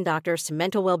medicine doctors to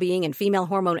mental well-being and female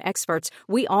hormone experts,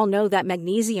 we all know that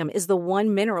magnesium is the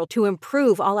one mineral to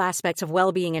improve all aspects of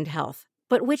well-being and health.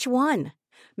 But which one?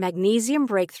 Magnesium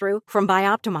Breakthrough from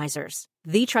Bioptimizers,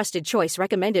 the trusted choice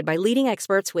recommended by leading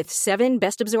experts with 7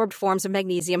 best-absorbed forms of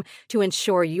magnesium to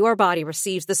ensure your body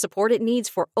receives the support it needs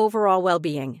for overall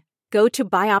well-being. Go to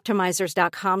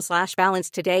bioptimizers.com/balance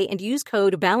today and use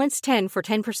code BALANCE10 for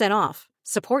 10% off.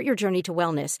 Support your journey to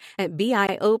wellness at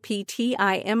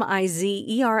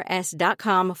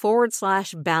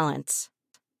bioptimizers.com/balance.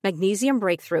 Magnesium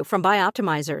Breakthrough from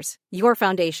Bioptimizers, your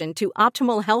foundation to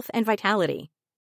optimal health and vitality.